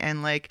thing,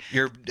 and like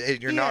you're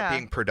not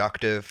being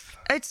productive.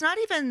 It's not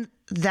even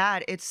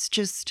that. It's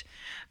just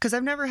because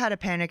I've never had a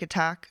panic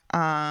attack.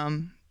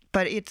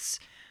 But it's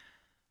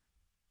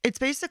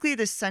basically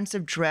this sense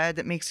of dread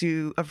that makes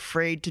you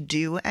afraid to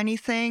do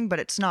anything, but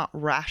it's not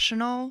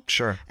rational.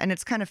 Sure. And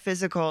it's kind of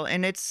physical,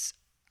 and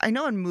I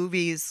know in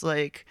movies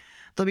like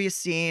there'll be a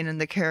scene and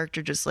the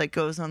character just like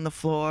goes on the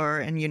floor,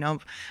 and you know,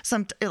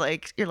 you're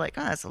like,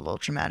 oh, that's a little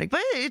traumatic,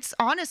 but it's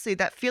honestly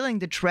that feeling,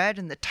 the dread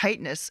and the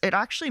tightness, it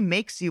actually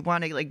makes you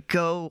want to like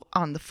go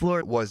on the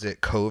floor. Was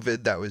it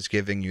COVID that was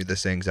giving you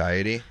this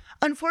anxiety?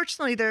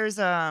 Unfortunately, there's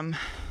a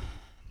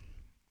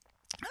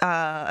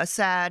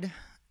sad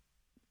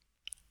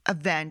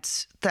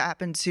event that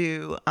happened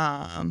to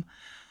a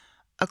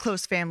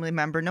close family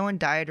member. No one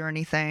died or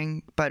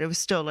anything, but it was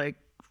still like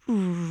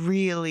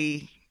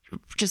really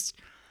just.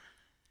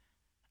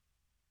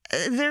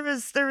 There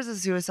was a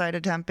suicide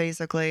attempt,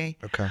 basically.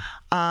 Okay.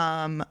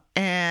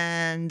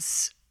 And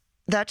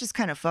that just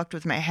kind of fucked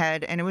with my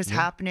head, and it was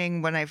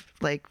happening when I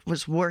like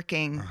was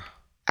working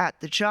at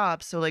the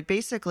job. So like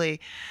basically.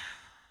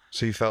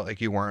 So you felt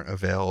like you weren't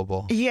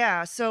available.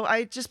 Yeah. So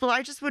I just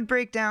would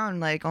break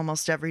down like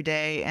almost every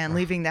day, and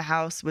leaving the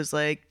house was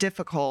like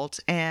difficult.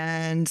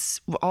 And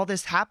all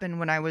this happened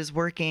when I was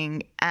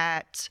working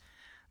at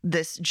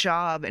this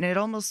job, and it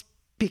almost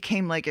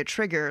became like a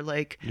trigger.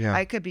 Like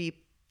I could be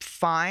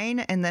fine,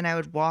 and then I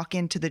would walk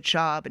into the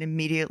job and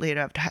immediately I'd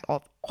have to have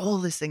all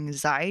this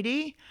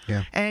anxiety.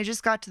 Yeah. And it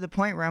just got to the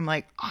point where I'm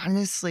like,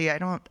 honestly, I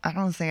don't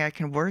think I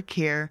can work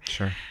here.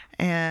 Sure.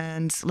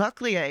 And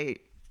luckily I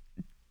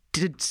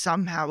did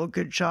somehow a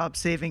good job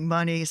saving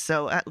money,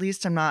 so at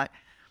least I'm not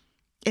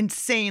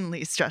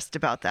insanely stressed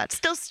about that.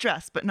 Still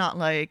stressed, but not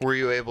like. Were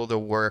you able to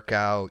work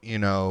out, you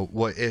know,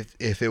 what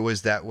if it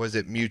was that, was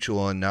it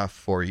mutual enough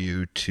for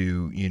you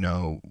to, you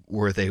know,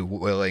 were they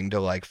willing to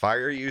like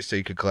fire you so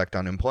you could collect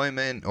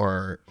unemployment,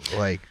 or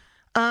like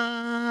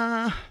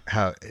how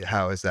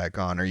has that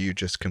gone? Are you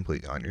just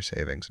completely on your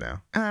savings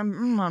now?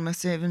 I'm on my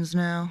savings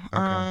now.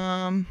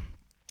 Okay.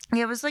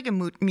 Yeah, it was like a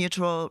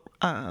mutual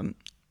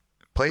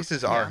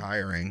places are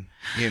hiring,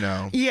 you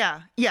know.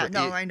 Yeah.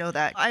 I know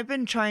that. I've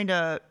been trying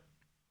to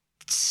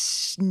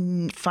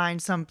find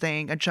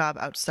a job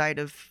outside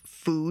of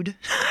food.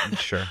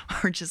 Sure.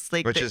 Or just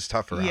like, which is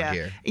tough around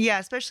here. Yeah,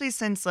 especially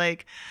since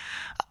like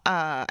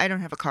I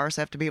don't have a car, so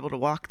I have to be able to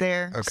walk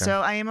there. Okay.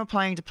 So I am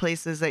applying to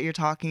places that you're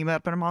talking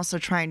about, but I'm also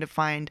trying to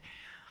find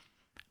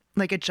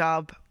like a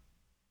job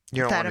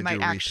that I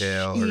might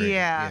actually.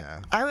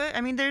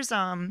 I mean, there's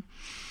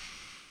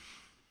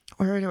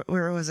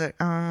where was it?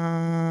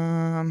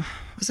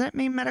 Was that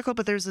Maine Medical?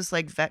 But there's this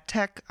like vet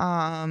tech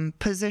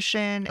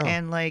position,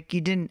 and like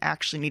you didn't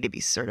actually need to be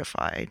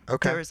certified.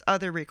 Okay. There was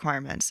other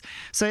requirements.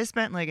 So I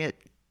spent like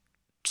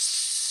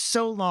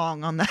so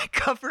long on that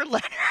cover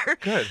letter.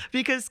 Good.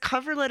 Because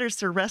cover letters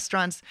for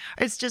restaurants,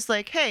 it's just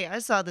like, hey, I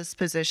saw this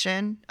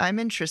position, I'm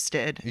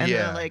interested, and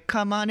they're like,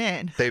 come on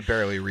in. They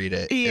barely read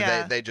it.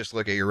 Yeah. They just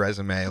look at your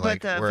resume,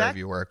 like, where have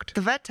you worked?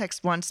 The vet tech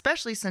one,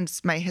 especially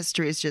since my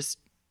history is just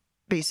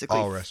basically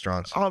all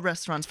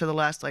restaurants for the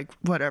last like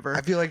whatever.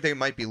 I feel like they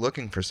might be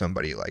looking for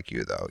somebody like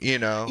you, though, you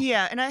know.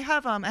 Yeah, and I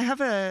have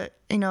a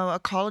a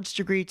college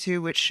degree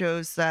too, which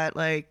shows that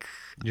like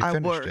I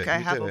work. I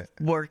have a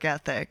work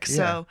ethic. Yeah.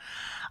 So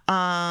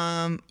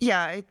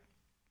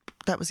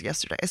that was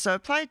yesterday. So I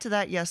applied to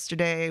that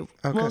yesterday.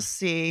 Okay. We'll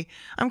see.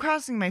 I'm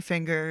crossing my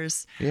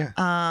fingers. Yeah.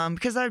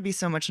 Because that would be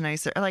so much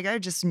nicer. Like I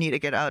just need to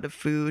get out of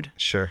food.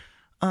 Sure.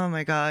 Oh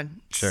my God.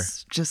 Sure.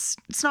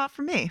 It's not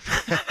for me.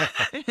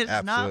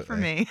 It's not for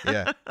me.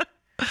 Yeah.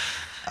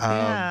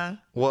 Yeah.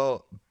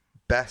 Well,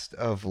 best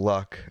of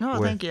luck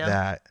with thank you.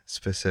 that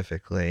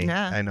specifically.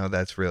 Yeah. I know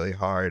that's really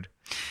hard.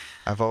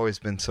 I've always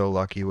been so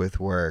lucky with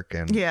work,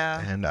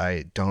 and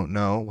I don't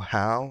know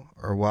how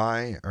or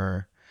why,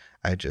 or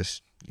I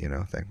just,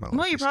 thank my lucky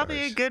Well, you're probably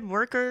stars. a good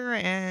worker,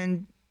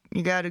 and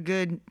you got a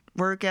good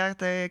work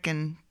ethic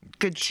and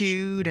good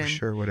tude and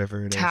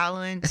whatever it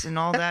talent and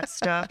all that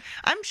stuff.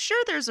 I'm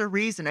sure there's a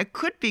reason. It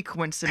could be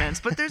coincidence,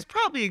 but there's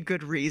probably a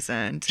good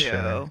reason too.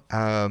 Sure.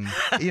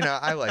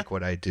 I like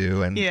what I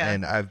do,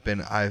 and I've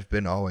been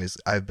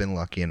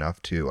lucky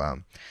enough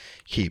to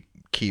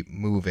keep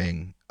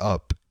moving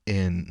up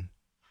in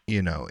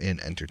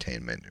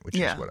entertainment, which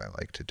is what I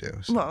like to do.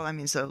 So. Well, I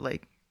mean, so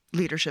like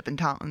leadership and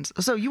talents.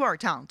 So you are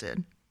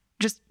talented.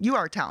 You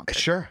are talented.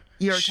 Sure.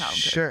 You're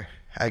talented. Sure.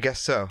 I guess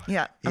so.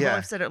 Yeah. Well,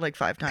 I've said it like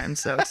 5 times,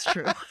 so it's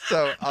true.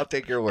 So I'll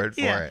take your word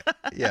for it.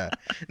 Yeah.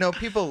 No,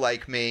 people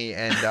like me,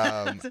 and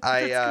I'm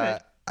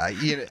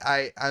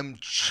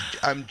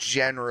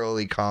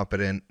generally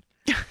competent.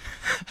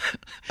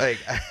 Like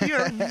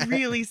you're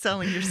really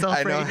selling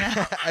yourself right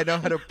now. I know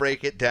how to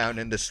break it down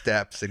into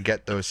steps and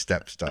get those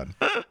steps done.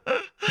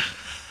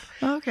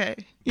 Okay.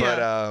 Yeah.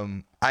 But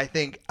I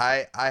think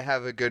I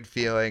have a good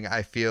feeling.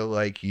 I feel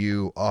like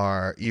you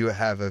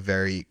have a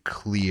very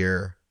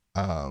clear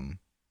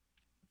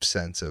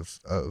sense of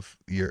how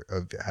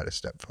to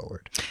step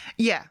forward.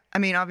 Yeah. I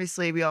mean,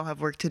 obviously we all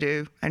have work to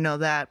do. I know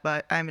that,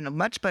 but I'm in a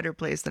much better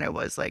place than I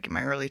was like in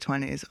my early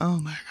 20s. Oh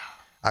my God.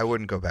 I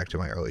wouldn't go back to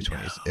my early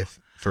 20s if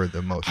for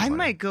the most I money.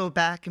 might go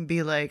back and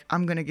be like,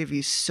 I'm going to give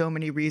you so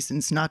many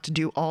reasons not to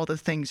do all the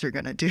things you're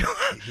going to do.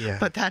 Yeah.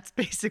 But that's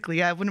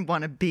basically, I wouldn't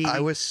want to be.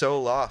 I was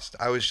so lost.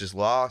 I was just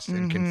lost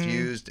and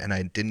confused, and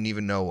I didn't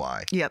even know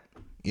why. Yep.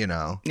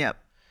 Yep.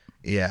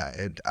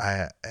 Yeah.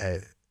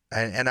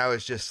 And I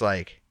was just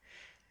like,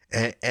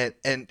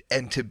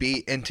 and to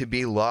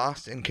be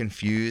lost and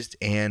confused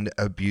and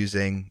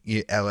abusing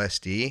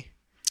LSD.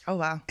 Oh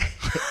wow.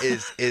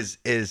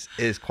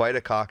 is quite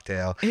a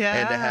cocktail.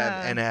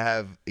 Yeah. And to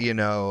have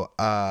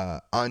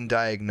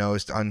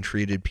undiagnosed,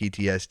 untreated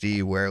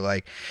PTSD where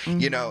like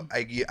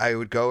I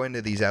would go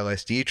into these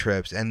LSD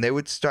trips, and they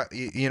would start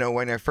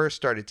when I first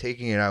started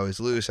taking it, I was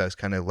loose. I was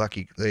kind of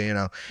lucky,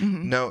 no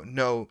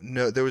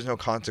there was no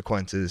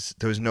consequences.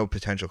 There was no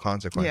potential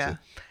consequences. Yeah.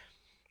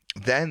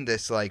 Then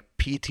this like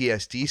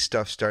PTSD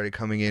stuff started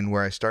coming in,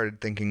 where I started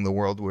thinking the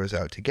world was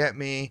out to get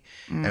me,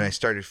 and I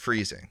started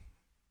freezing.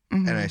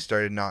 And I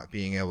started not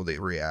being able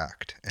to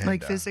react. And,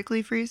 like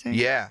physically freezing?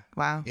 Yeah.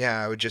 Wow. Yeah,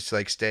 I would just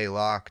like stay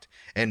locked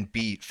and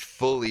be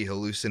fully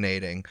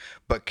hallucinating,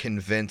 but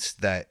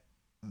convinced that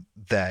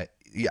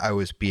I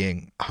was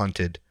being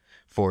hunted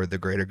for the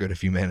greater good of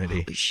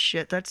humanity. Holy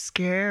shit, that's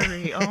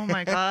scary. Oh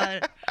my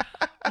God.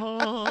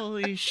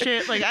 Holy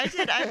shit. Like I've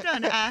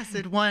done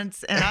acid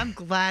once, and I'm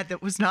glad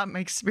that was not my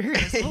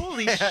experience.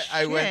 Holy shit.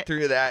 I went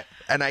through that,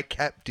 and I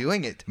kept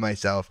doing it to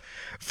myself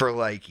for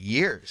like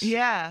years.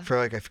 Yeah. For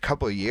like a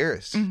couple of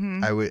years.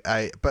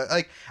 But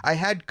like I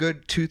had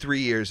good 2-3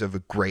 years of a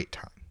great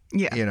time.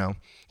 Yeah.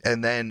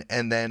 And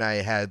then I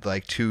had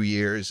like 2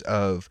 years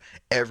of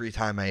every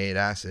time I ate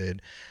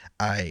acid,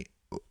 I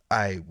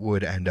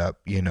would end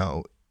up,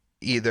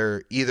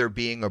 either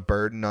being a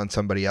burden on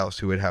somebody else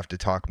who would have to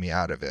talk me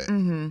out of it,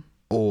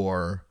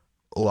 or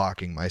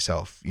locking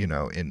myself,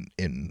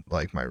 in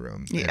like my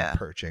room and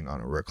perching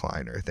on a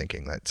recliner,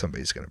 thinking that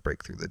somebody's going to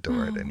break through the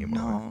door at any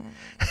moment.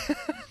 No.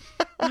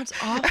 That's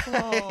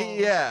awful.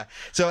 Yeah.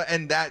 So,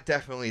 and that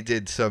definitely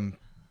did some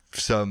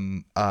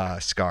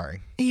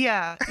scarring.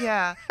 Yeah.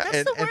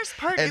 That's the worst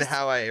part. And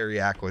how I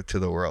react to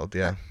the world.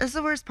 Yeah. That's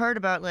the worst part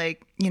about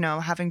like,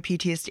 having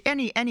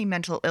PTSD. Any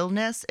mental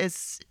illness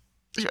is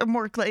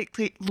more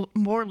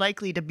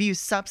likely to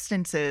abuse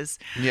substances.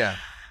 Yeah.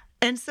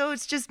 And so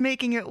it's just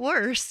making it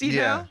worse, you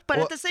know? But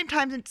at the same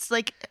time, it's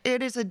like,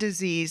 it is a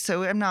disease,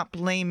 so I'm not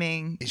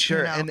blaming.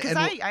 Sure. Because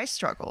I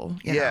struggle,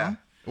 you know?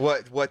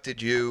 What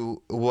did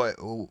you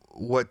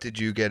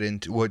get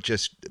into? What,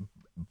 just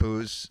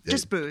booze?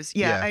 Just booze.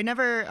 Yeah. I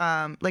never,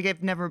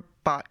 I've never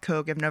bought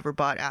Coke. I've never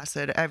bought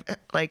acid. I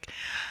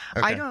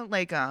don't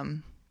like, I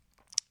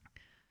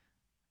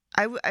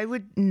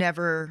would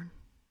never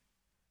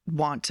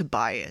want to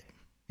buy it.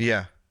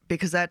 Yeah.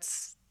 Because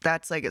that's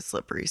like a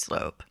slippery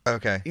slope.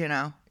 Okay.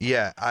 Yeah.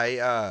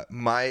 I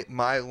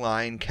my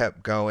line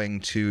kept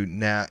going to,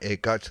 now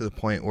it got to the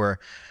point where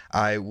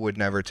I would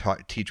never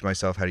teach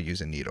myself how to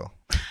use a needle.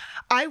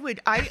 I'm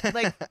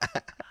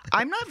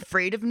not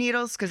afraid of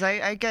needles because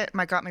I got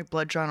my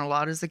blood drawn a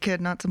lot as a kid.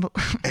 Not to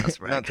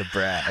not to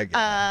brag.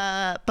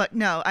 But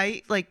no,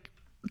 I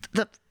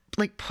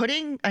like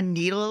putting a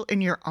needle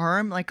in your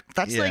arm, like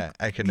that's like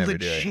I could never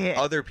legit. do it.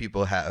 Other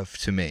people have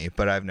to me,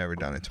 but I've never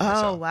done it to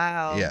myself. Oh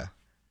wow. Yeah.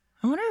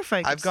 I wonder if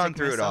I've gone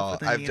through it all.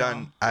 I've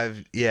done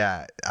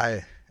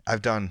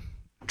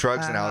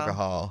drugs and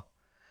alcohol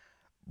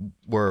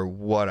were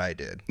what I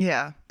did.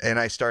 Yeah. And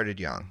I started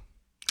young.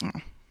 Oh.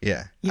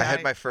 Yeah. I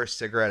had my first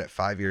cigarette at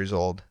 5 years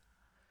old.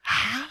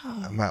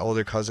 How? My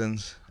older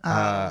cousins.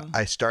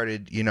 I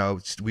started,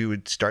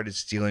 started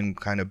stealing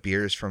kind of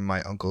beers from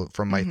my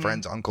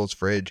friend's uncle's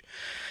fridge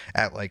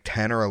at like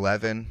 10 or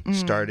 11.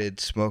 Started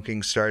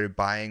smoking,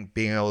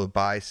 being able to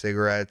buy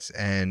cigarettes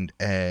and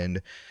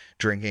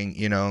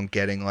drinking,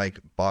 getting like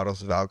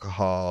bottles of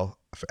alcohol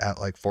at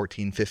like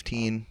 14,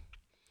 15.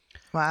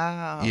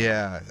 Wow.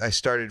 Yeah, I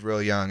started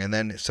real young, and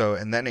then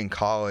in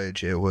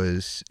college it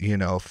was,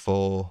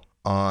 full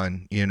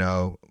on,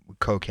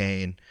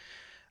 cocaine,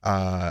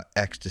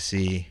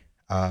 ecstasy,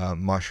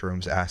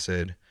 mushrooms,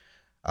 acid,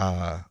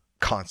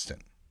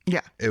 constant.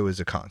 Yeah. It was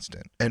a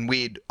constant. And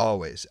weed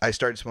always. I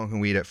started smoking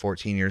weed at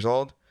 14 years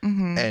old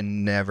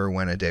and never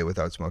went a day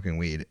without smoking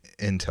weed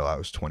until I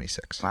was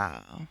 26.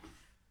 Wow.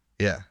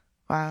 Yeah.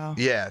 Wow.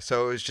 Yeah,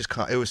 so it was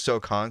it was so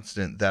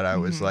constant that I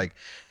was like,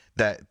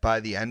 that by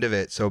the end of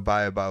it, so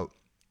by about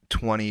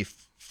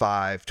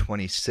 25,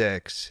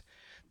 26,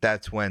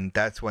 that's when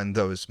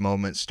those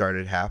moments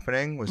started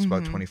happening, was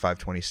about 25,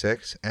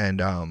 26.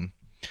 And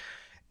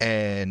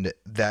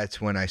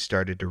that's when I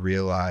started to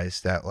realize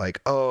that like,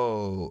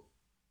 I'm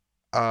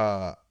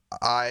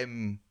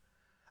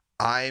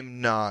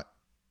not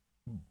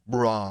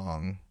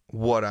wrong.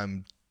 What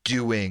I'm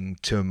doing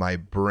to my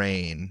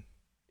brain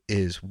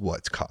is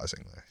what's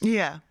causing this.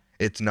 Yeah.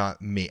 It's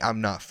not me.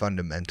 I'm not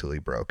fundamentally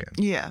broken.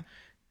 Yeah.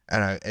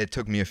 And it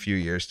took me a few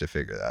years to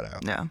figure that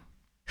out. Yeah.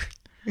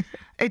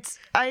 It's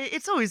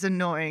always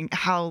annoying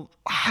how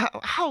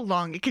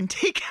long it can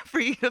take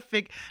for you to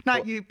figure.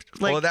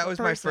 Well, that was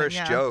my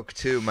first joke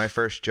too. My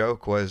first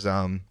joke was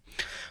I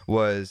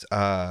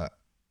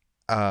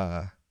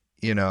don't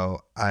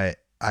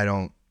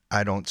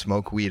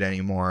smoke weed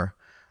anymore.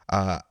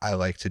 I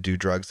like to do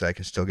drugs that I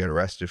can still get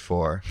arrested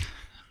for.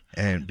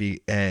 And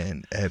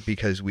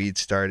because weed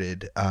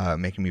started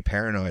making me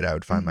paranoid, I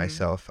would find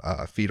myself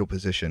fetal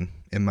position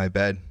in my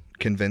bed,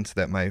 convinced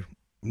that my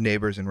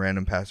neighbors and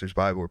random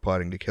passersby were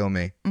plotting to kill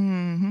me.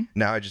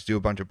 Now I just do a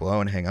bunch of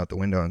blow and hang out the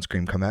window and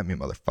scream, "Come at me,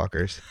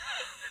 motherfuckers!"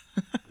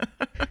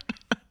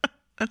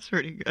 That's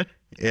pretty good.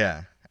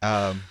 Yeah,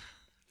 and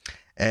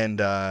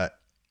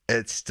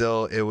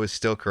it was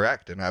still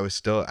correct, and I was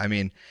still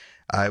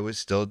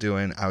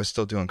doing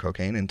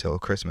cocaine until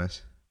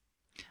Christmas.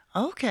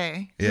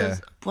 Okay. Yeah.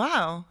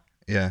 Wow.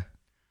 Yeah.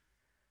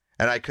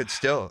 And I could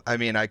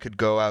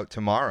go out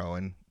tomorrow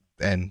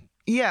and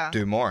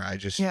do more. I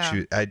just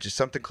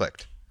something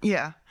clicked.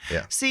 Yeah.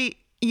 Yeah. See,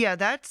 yeah,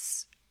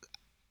 that's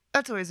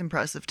always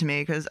impressive to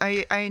me, because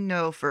I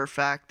know for a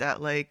fact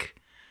that like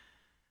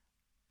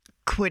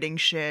quitting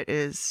shit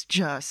is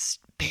just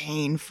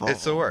painful.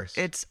 It's the worst.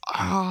 It's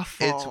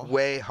awful. It's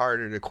way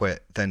harder to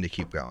quit than to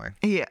keep going.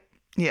 Yeah.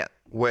 Yeah.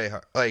 Way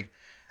hard. Like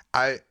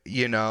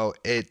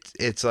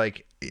it's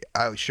like,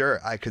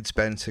 sure, I could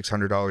spend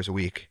 $600 a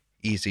week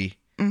easy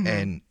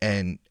and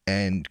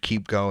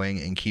keep going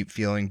and keep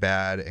feeling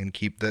bad and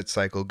keep that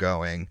cycle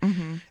going.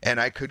 And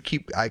I could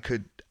keep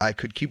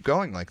keep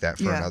going like that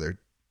for another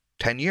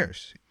 10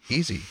 years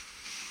easy.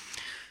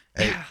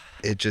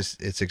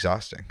 It's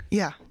exhausting.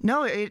 Yeah.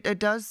 No, it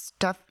does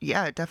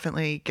it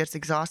definitely gets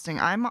exhausting.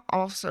 I'm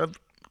also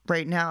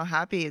right now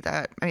happy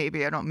that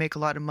maybe I don't make a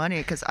lot of money,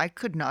 because I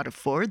could not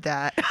afford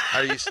that.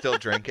 Are you still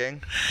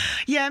drinking?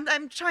 Yeah,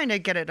 I'm trying to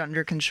get it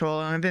under control,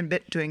 and I've been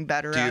doing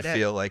better at it. Do you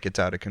feel like it's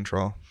out of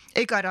control?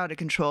 It got out of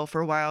control for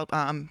a while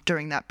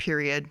during that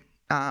period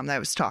that I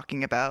was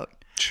talking about.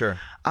 Sure.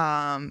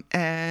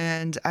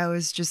 And I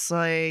was just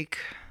like,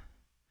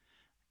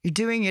 you're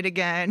doing it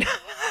again.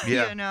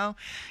 Yeah.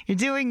 You're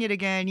doing it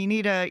again. You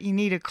need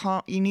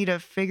to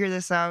figure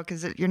this out,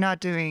 because you're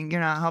not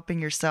helping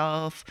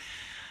yourself.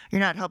 You're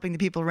not helping the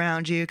people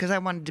around you, because I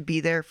wanted to be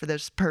there for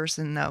this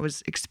person that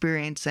was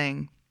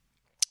experiencing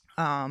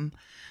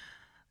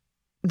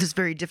this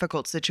very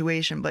difficult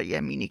situation. But yeah,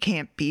 I mean, you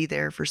can't be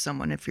there for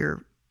someone if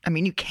you're,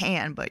 you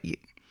can, but you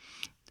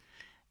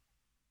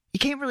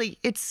can't really,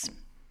 you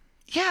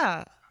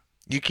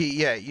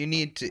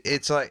need to,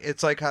 it's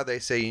like how they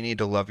say you need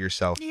to love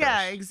yourself first.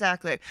 Yeah,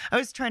 exactly. I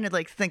was trying to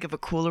like think of a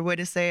cooler way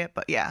to say it,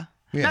 but yeah.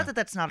 Yeah. Not that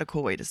that's not a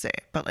cool way to say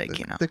it, but like,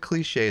 the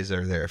cliches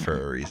are there for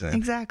a reason.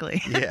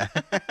 Exactly. Yeah.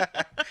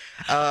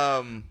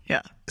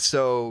 Yeah.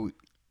 So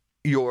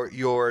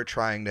you're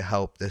trying to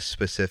help this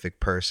specific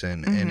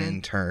person, and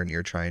in turn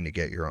you're trying to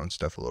get your own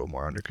stuff a little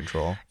more under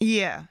control.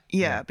 Yeah.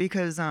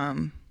 Because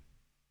if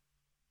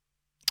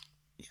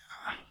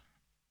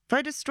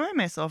I destroy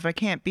myself, I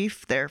can't be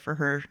there for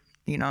her.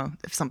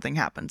 If something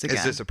happens again.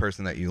 Is this a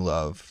person that you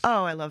love?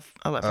 Oh, I love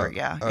her.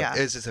 Yeah. Yeah.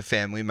 Is this a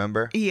family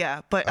member?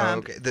 Yeah, but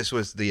okay. This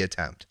was the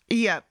attempt.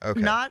 Yeah. Okay.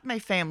 Not my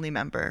family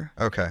member.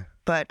 Okay.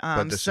 But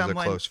this is a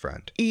close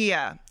friend.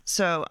 Yeah.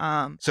 So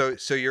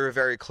So you're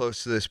very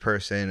close to this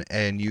person,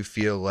 and you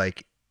feel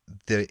like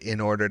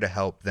in order to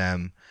help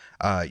them,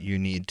 you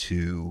need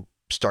to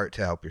start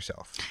to help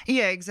yourself.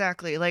 Yeah,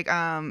 exactly. Like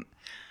I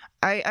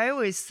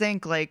always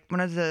think like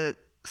one of the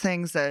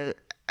things that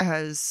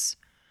has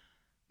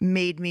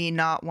made me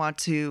not want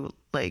to,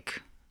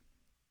 like,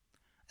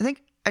 I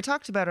think I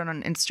talked about it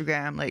on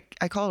Instagram, like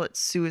I call it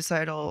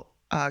suicidal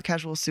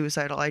casual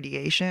suicidal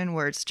ideation,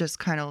 where it's just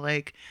kind of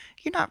like,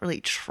 you're not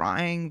really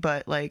trying,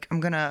 but like, I'm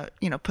going to,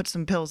 put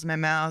some pills in my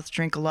mouth,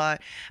 drink a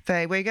lot. If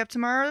I wake up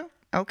tomorrow,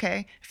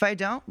 okay. If I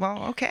don't,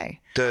 well, okay.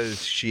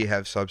 Does she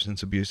have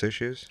substance abuse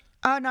issues?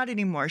 Not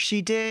anymore.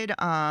 She did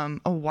a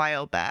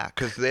while back.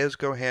 Because those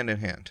go hand in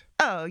hand.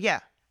 Oh, yeah.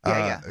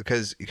 Yeah.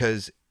 Because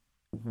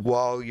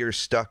while you're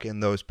stuck in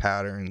those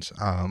patterns,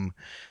 a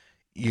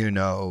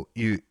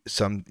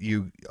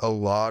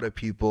lot of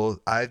people,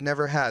 I've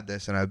never had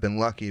this and I've been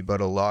lucky,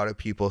 but a lot of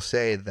people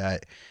say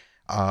that,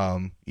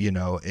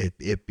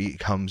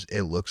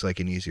 it looks like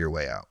an easier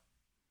way out.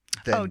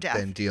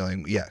 Than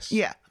dealing. Yes.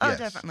 Yeah. Oh, yes.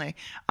 Definitely.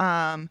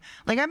 Like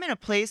I'm in a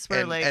place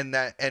where and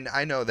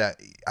I know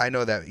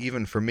that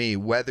even for me,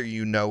 whether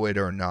you know it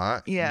or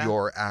not,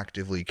 you're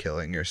actively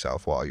killing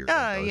yourself while you're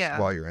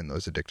in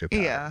those addictive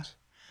patterns.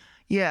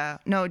 Yeah.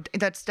 No,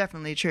 that's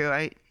definitely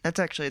true.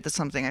 That's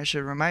something I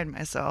should remind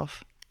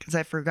myself, because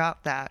I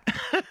forgot that.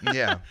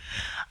 Yeah.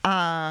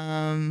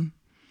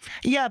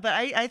 Yeah, but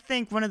I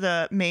think one of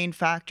the main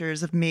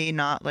factors of me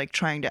not like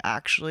trying to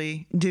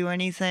actually do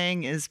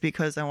anything is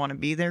because I want to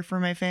be there for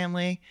my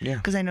family. Yeah.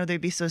 Because I know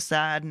they'd be so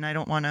sad and I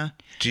don't want to.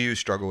 Do you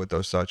struggle with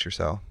those thoughts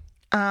yourself?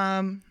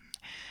 Well,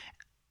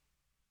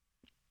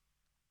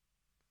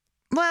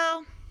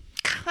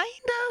 kind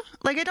of.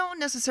 Like, I don't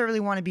necessarily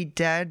want to be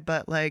dead,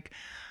 but like,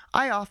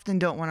 I often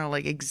don't want to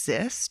like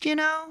exist,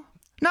 Not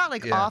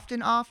like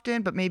often,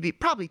 but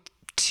probably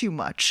too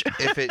much.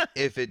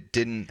 if it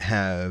didn't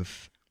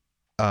have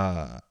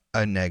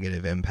a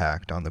negative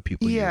impact on the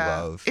people you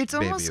love. It's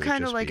almost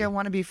kind of like I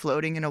want to be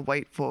floating in a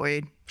white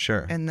void.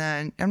 Sure. And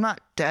then I'm not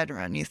dead or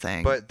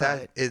anything. But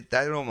that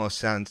almost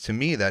sounds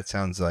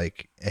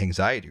like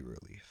anxiety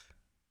relief.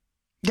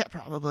 Yeah,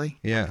 probably.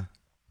 Yeah.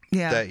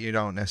 Yeah. That you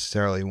don't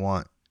necessarily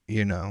want,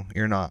 you're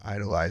not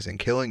idolizing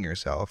killing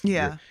yourself.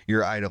 Yeah.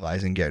 You're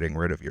idolizing getting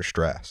rid of your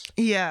stress.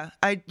 Yeah.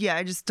 I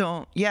just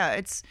don't.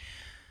 Yeah,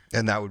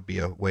 and that would be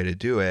a way to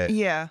do it.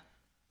 Yeah.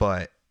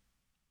 But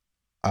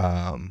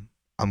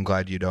I'm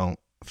glad you don't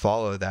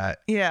follow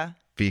that. Yeah.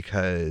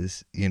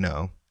 Because, you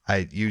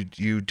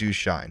do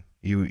shine.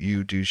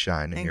 You do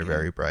shine, and you're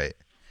very bright.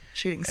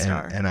 Shooting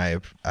star. And I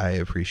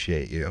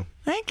appreciate you.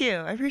 Thank you.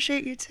 I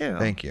appreciate you too.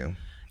 Thank you.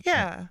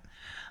 Yeah.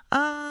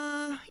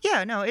 No,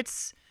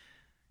 it's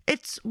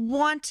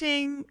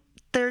wanting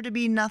there to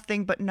be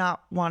nothing, but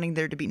not wanting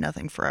there to be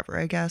nothing forever,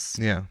 I guess.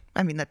 Yeah.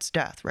 I mean, that's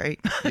death, right?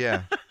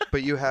 Yeah.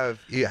 But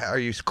are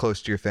you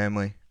close to your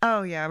family?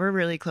 Oh, yeah, we're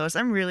really close.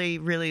 I'm really,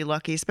 really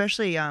lucky,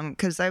 especially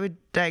because I was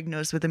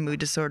diagnosed with a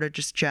mood disorder,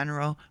 just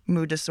general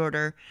mood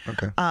disorder.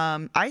 Okay.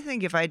 I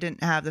think if I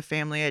didn't have the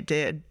family I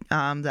did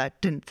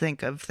that didn't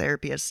think of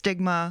therapy as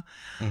stigma,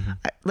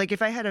 like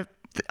if I had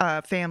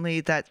a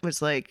family that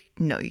was like,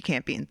 no, you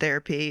can't be in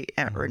therapy,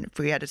 or if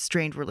we had a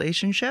strained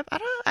relationship,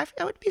 I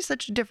would be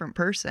such a different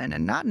person,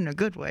 and not in a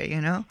good way,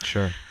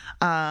 Sure.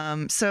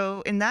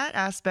 So in that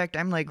aspect,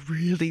 I'm like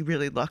really,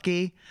 really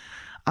lucky,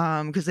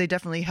 because they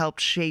definitely helped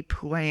shape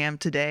who I am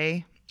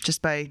today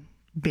just by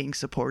being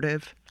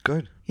supportive.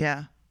 Good.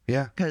 Yeah.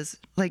 Yeah. Because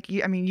like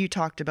you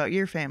talked about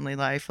your family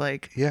life,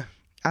 like yeah.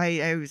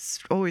 I was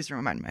always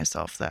remind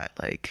myself that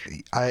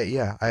like I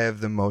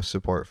have the most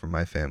support from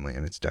my family,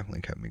 and it's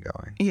definitely kept me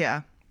going.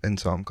 Yeah. And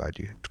so I'm glad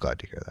to hear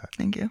that.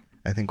 Thank you.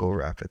 I think we'll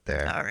wrap it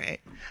there. All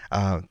right.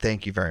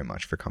 Thank you very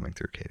much for coming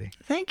through, Caity.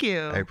 Thank you.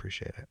 I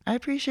appreciate it. I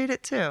appreciate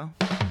it too.